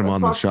got to get him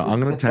on the show. I'm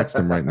going to text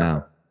him right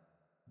now.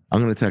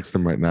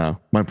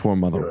 My poor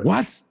mother.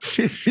 What?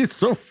 She's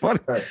so funny.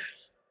 Right.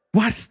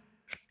 What?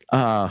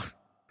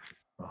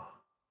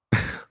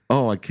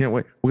 Oh, I can't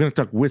wait. We're going to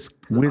talk whiskey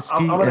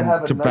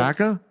and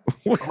tobacco.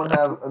 I'm going to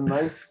have a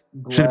nice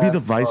glass. Should it be the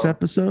Vice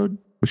episode?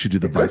 We should do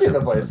the Vice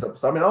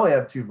episode. I mean, I only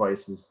have 2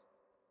 vices.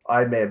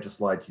 I may have just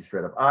lied to you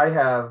straight up. I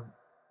have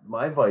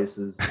my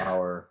vices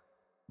are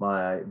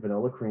my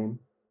vanilla cream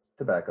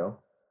tobacco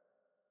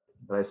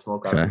that I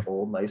smoke out of an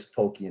old, nice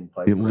Tolkien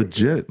pipe.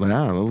 Legit. Yeah,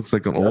 that looks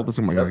like an old, that's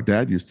what my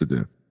dad used to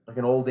do. Like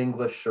an old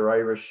English or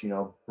Irish,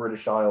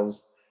 British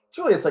Isles.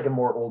 It's like a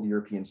more old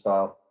European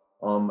style.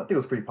 I think it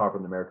was pretty popular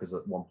in the Americas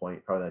at one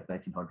point, probably like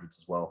 1900s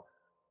as well.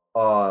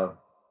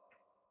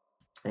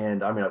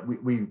 And I mean,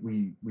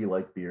 we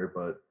like beer,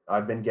 but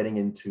I've been getting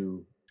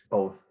into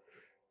both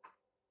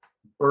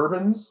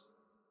bourbons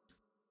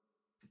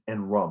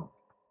and rum.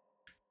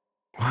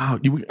 Wow,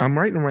 I'm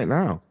writing right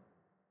now.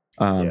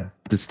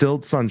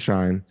 Distilled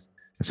Sunshine.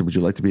 I said, would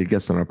you like to be a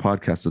guest on our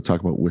podcast to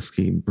talk about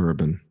whiskey and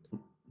bourbon?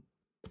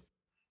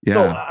 Yeah.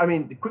 So, I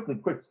mean,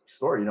 quick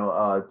story,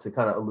 to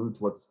kind of allude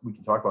to what we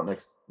can talk about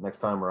next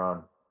time we're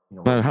on.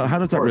 But how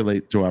does that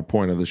relate to our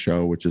point of the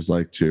show, which is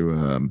like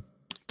to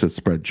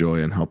spread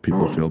joy and help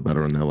people feel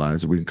better in their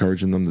lives? Are we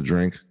encouraging them to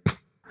drink?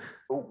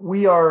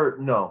 We are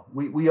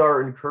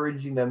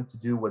encouraging them to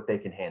do what they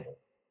can handle,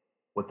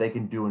 what they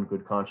can do in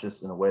good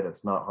conscience in a way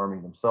that's not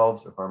harming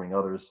themselves or harming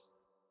others,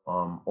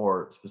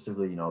 or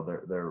specifically,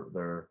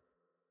 their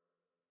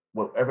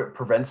whatever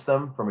prevents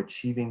them from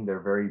achieving their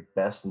very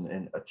best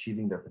and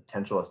achieving their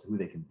potential as to who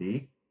they can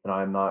be. And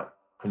I'm not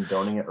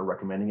condoning it or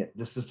recommending it.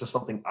 This is just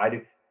something I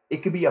do.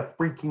 It could be a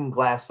freaking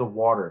glass of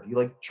water. If you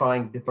like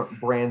trying different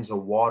brands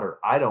of water,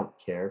 I don't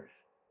care.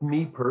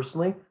 Me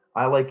personally,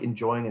 I like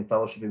enjoying and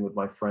fellowshipping with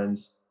my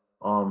friends.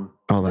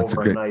 That's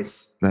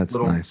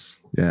nice.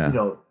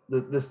 Yeah.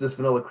 This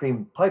vanilla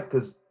cream pipe,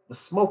 because the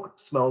smoke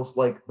smells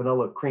like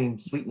vanilla cream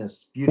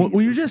sweetness, beauty.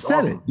 Well, you just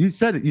said awesome. You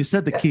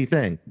said the key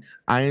thing.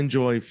 I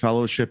enjoy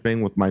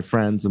fellowshipping with my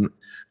friends, and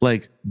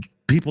like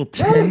people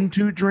tend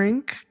to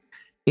drink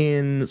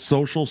in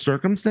social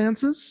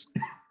circumstances.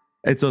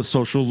 It's a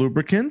social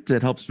lubricant.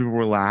 It helps people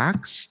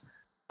relax.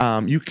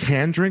 You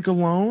can drink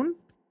alone.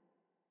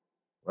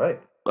 Right.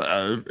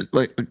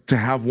 Like to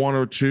have one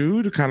or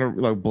two to kind of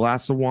like a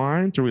glass of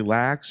wine to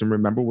relax and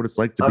remember what it's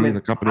like to be in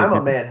the company. I'm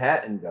a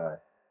Manhattan guy.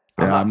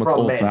 I'm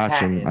old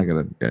fashioned.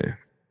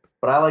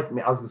 But I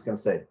was just gonna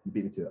say, you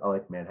beat me to it. I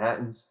like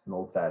Manhattans and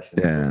old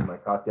fashioned. Yeah. My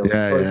cocktails.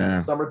 In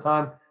the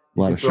summertime.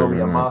 You can throw me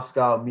a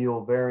Moscow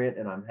Mule variant,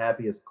 and I'm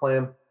happy as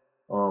clam.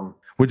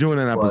 We're doing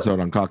an episode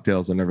on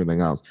cocktails and everything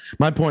else.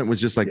 My point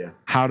was just like,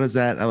 how does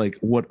that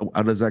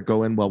how does that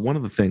go in? Well, one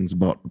of the things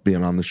about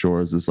being on the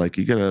shores is like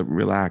you gotta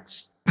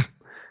relax.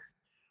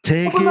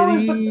 Take it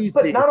easy.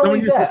 But not only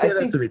that, I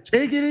think to me,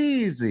 take it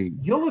easy.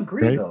 You'll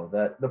agree though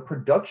that the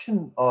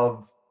production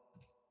of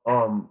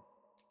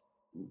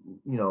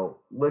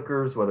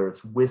liquors, whether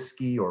it's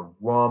whiskey or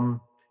rum,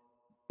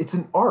 it's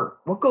an art.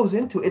 What goes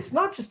into it? It's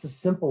not just a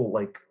simple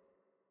like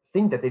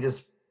thing that they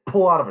just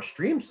pull out of a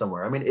stream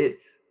somewhere. I mean,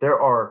 there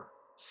are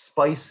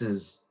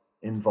spices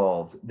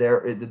involved.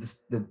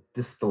 The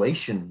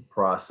distillation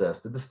process,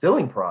 the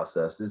distilling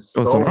process is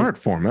it's an art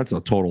form. That's an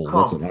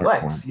art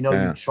form.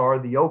 You char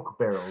the oak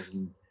barrels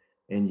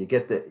and you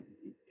get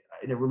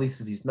and it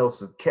releases these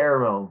notes of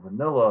caramel and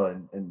vanilla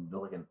and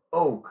like an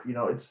oak.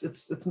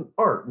 It's an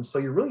art, and so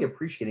you're really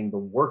appreciating the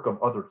work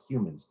of other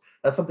humans.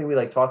 That's something we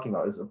like talking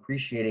about, is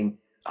appreciating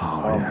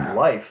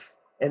life.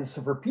 And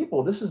so for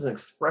people, this is an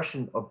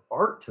expression of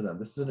art to them.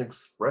 This is an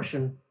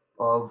expression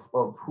of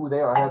who they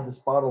are. I have this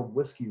bottle of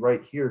whiskey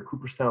right here,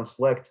 Cooperstown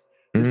Select.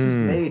 This is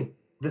made.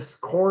 This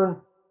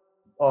corn,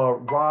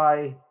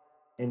 rye,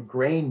 and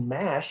grain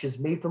mash is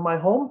made from my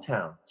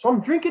hometown. So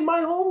I'm drinking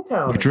my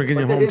hometown. You're drinking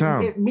your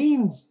hometown. It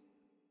means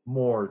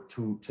more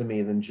to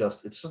me than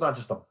just, it's just not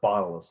just a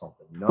bottle of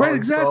something. Right,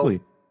 exactly.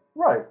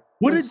 Right.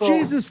 What did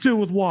Jesus do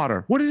with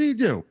water? What did he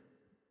do?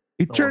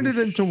 He turned it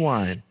into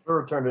wine.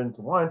 Turned it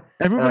into wine.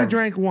 Everybody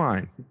drank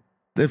wine.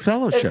 The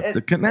fellowship,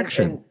 the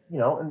connection.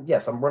 And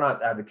yes, we're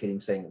not advocating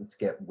saying let's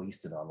get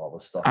wasted on all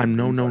this stuff.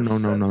 No.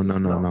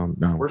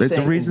 There's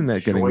a reason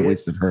that getting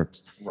wasted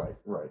hurts. Right.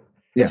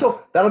 Yeah. And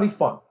so that'll be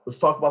fun. Let's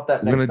talk about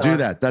that next time. We're going to do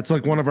that. That's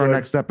like one of our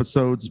next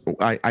episodes.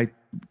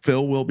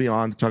 Phil will be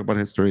on to talk about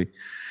history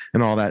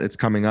and all that. It's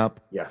coming up.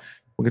 Yeah.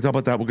 We're going to talk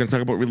about that. We're going to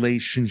talk about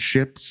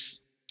relationships.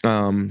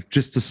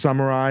 Just to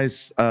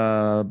summarize,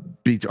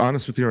 be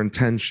honest with your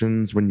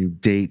intentions when you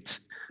date.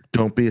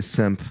 Don't be a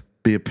simp,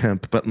 be a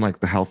pimp, but in like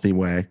the healthy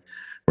way,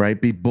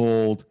 right? Be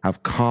bold,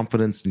 have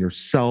confidence in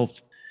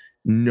yourself,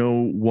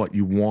 know what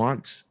you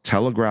want,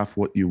 telegraph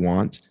what you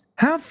want,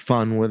 have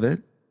fun with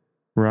it,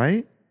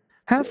 right?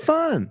 Have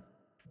fun.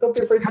 Don't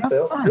be afraid to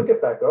fail. You'll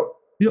get back up.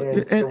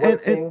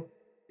 And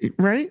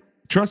right?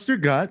 Trust your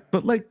gut,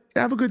 but like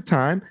have a good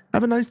time,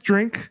 have a nice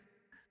drink,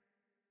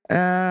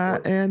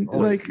 and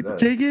Always like do that.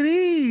 take it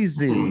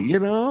easy, you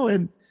know,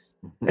 and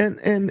then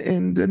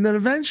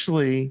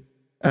eventually,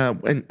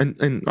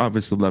 and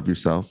obviously love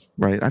yourself,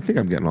 right? I think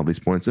I'm getting all these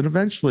points, and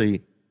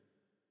eventually,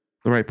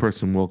 the right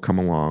person will come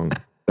along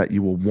that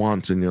you will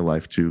want in your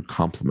life to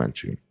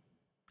compliment you,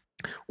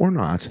 or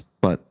not,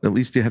 but at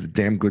least you had a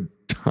damn good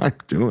time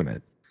doing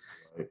it,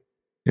 Right.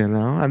 you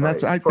know. And Right.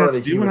 It's part of the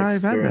that's you human and I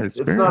have had that experience.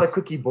 It's not a experience.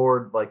 cookie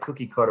board, like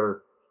cookie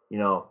cutter,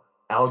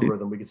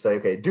 algorithm. We could say,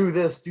 okay, do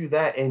this, do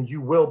that, and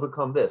you will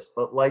become this.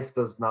 But life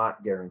does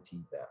not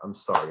guarantee that. I'm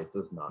sorry, it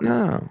does not.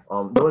 No,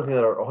 The only thing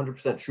that are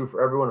 100% true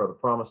for everyone are the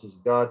promises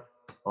of God.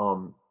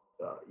 Um,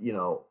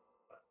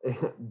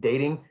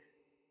 dating,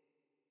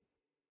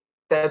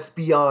 that's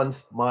beyond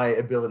my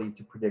ability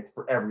to predict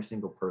for every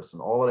single person.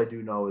 All that I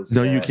do know is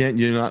no, you that can't.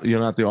 You're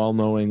not the all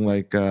knowing.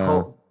 Like,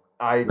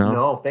 I no,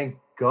 no, thank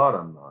God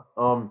I'm not.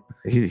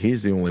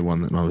 he's the only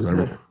one that knows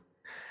everything.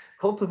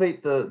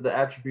 Cultivate the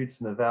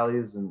attributes and the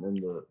values and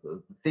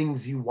the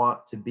things you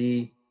want to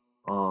be.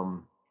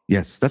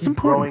 Yes, that's keep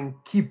important. Growing,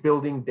 keep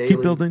building daily,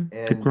 Keep building,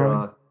 and keep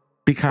growing.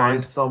 Be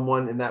kind. find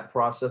someone in that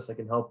process that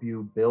can help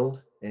you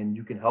build, and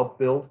you can help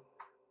build.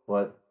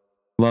 But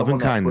Love and someone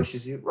that kindness.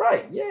 pushes you,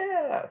 right?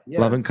 Yeah.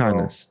 Love and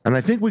kindness. And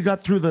I think we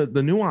got through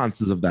the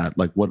nuances of that,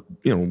 like what,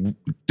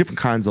 different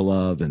kinds of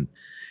love and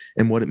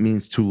what it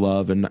means to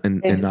love and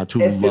not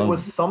to if it was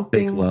love fake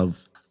something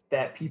love.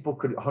 that people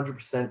could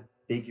 100%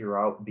 figure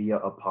out via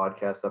a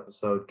podcast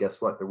episode,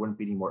 guess what? There wouldn't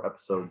be any more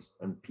episodes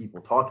and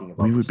people talking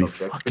about We the would be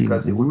subject fucking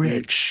because it would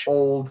rich. be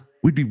old.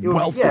 We'd be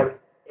wealthy.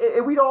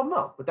 We'd all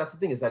know. But that's the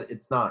thing, is that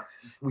it's not.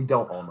 We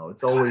don't all know.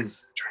 It's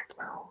always drink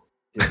now.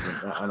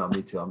 different. I know,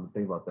 me too. I'm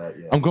thinking about that.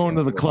 Yeah. I'm going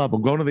to the club.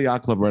 I'm going to the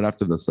yacht club right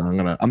after this. I'm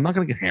not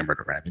gonna get hammered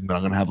or anything, but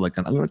I'm gonna have I'm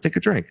gonna take a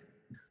drink.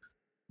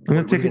 I'm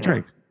gonna take a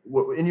drink.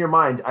 In your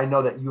mind, I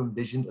know that you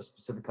envisioned a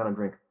specific kind of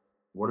drink.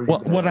 What are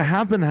you? What I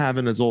have been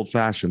having is old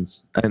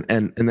fashions,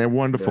 and they're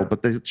wonderful,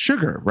 but there's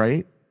sugar,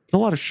 right? There's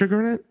a lot of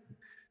sugar in it.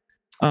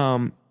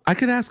 I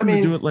could ask him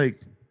to do it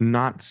like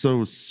not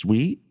so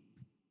sweet.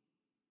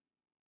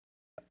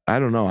 I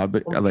don't know.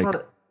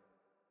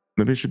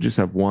 Maybe I should just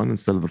have one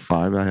instead of the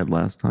 5 I had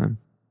last time.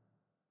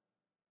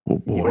 Oh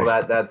boy. Yeah,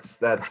 well, that's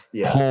Oh that's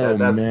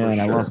man,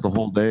 sure. I lost the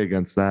whole day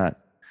against that.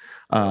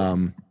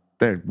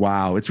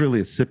 Wow, it's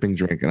really a sipping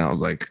drink, and I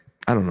was like,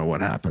 I don't know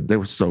what happened. They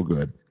were so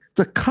good. It's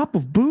a cup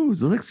of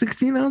booze. It's like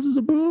 16 ounces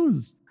of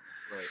booze.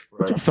 Right.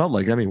 That's what it felt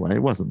like anyway.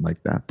 It wasn't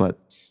like that, but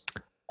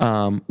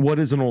what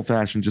is an old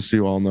fashioned? Just so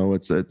you all know,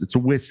 it's a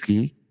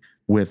whiskey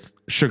with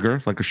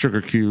sugar, like a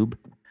sugar cube,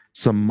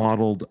 some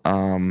mottled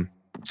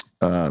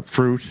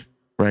fruit,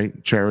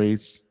 right?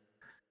 Cherries.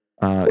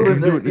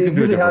 It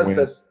usually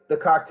has the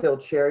cocktail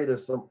cherry.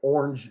 There's some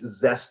orange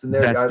zest in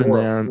there.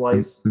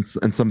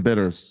 And some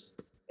bitters.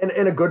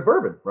 And a good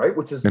bourbon, right?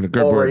 Which is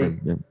already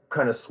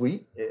kind of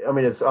sweet. I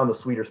mean, it's on the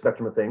sweeter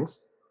spectrum of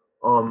things.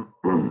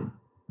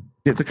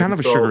 It's a kind of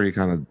a sugary,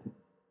 kind of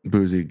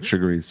boozy,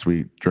 sugary,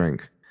 sweet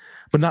drink,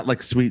 but not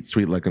like sweet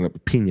like a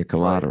pina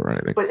colada or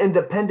anything. But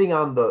depending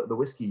on the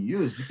whiskey you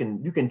use,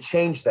 you can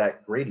change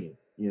that gradient.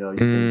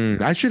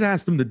 I should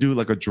ask them to do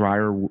like a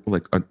drier,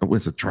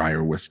 what's a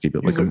drier whiskey,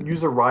 but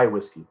use a rye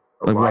whiskey.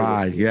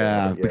 Rye,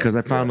 yeah, because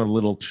I found a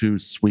little too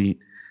sweet.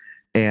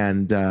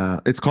 And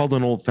it's called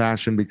an old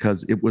fashioned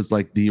because it was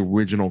like the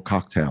original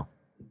cocktail.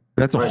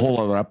 That's a whole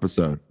other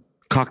episode.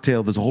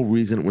 Cocktail, there's a whole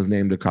reason it was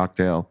named a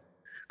cocktail,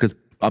 because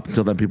up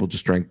until then people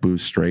just drank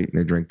booze straight and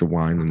they drank the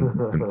wine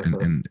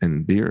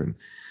and beer.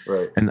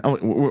 And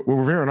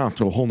we're veering off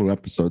to a whole new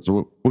episode.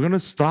 So we're going to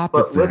stop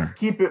it there. Let's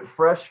keep it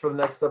fresh for the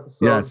next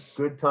episode. Yes.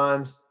 Good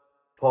times.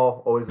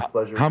 Paul, always a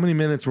pleasure. How many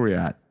minutes were we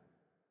at?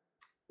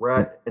 We're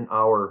at an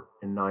hour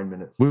and 9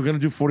 minutes. We were going to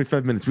do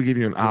 45 minutes. We gave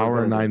you an hour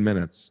and 9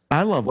 minutes.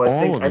 I love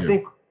all of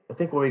you. I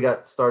think when we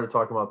got started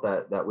talking about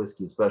that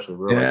whiskey, especially.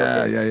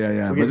 Yeah.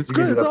 But it's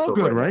good. It's all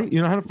good, right?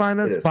 You know how to find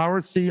us? Power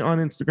C on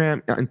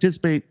Instagram.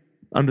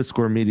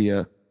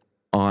 Anticipate_media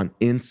on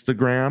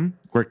Instagram.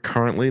 Where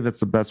currently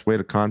that's the best way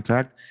to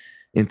contact.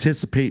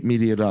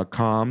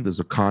 Anticipatemedia.com. There's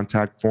a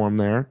contact form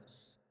there.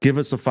 Give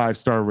us a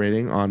 5-star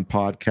rating on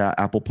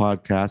Apple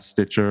Podcasts,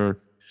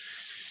 Stitcher,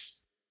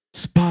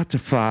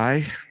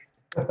 Spotify.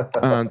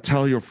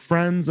 Tell your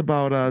friends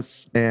about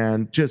us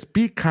and just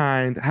be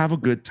kind, have a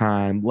good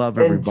time, love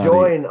everybody, and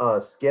join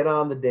us, get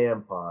on the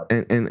damn pod,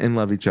 and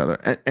love each other,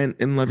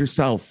 and love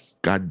yourself,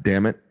 god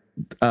damn it,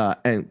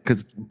 and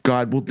because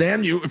God will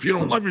damn you if you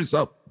don't love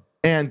yourself.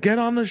 And get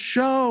on the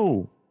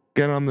show.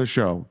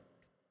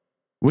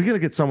 We're gonna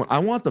get someone. I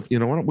want you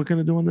know what we're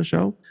gonna do on the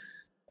show?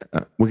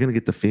 We're gonna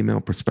get the female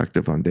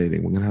perspective on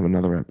dating. We're gonna have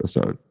another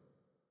episode.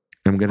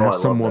 And we're gonna have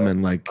some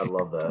woman I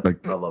love that.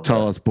 Like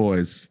tell us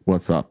boys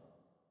what's up.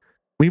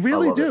 We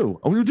really do.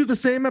 We'll do the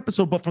same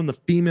episode, but from the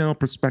female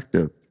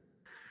perspective.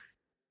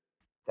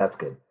 That's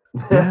good.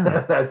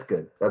 Yeah. That's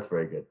good. That's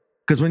very good.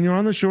 Because when you're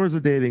on the shores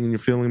of dating and you're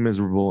feeling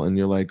miserable and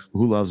you're like,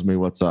 who loves me?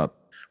 What's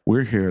up?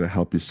 We're here to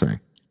help you sing.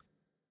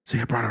 See,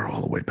 I brought her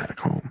all the way back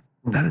home.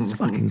 That is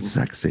fucking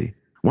sexy.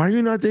 Why are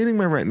you not dating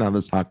me right now?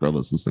 This hot girl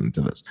that's listening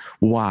to this.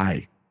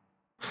 Why?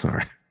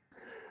 Sorry.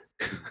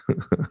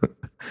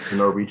 The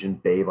Norwegian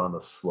babe on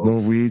the slopes.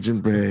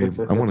 Norwegian babe.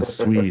 I want a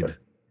Swede.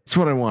 That's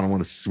what I want. I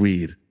want a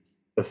Swede.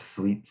 A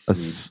sweet A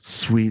Swede.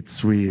 sweet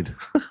Swede.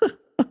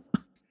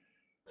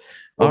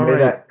 Well, All may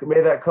right.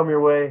 that come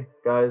your way,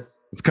 guys.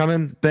 It's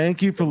coming.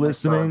 Thank you for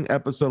listening.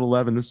 Episode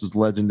 11. This was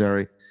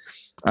legendary.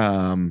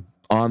 On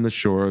the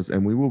shores,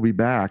 and we will be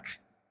back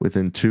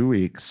within 2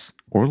 weeks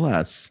or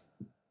less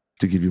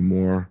to give you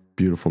more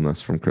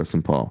beautifulness from Chris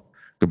and Paul.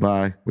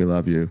 Goodbye. We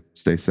love you.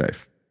 Stay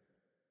safe.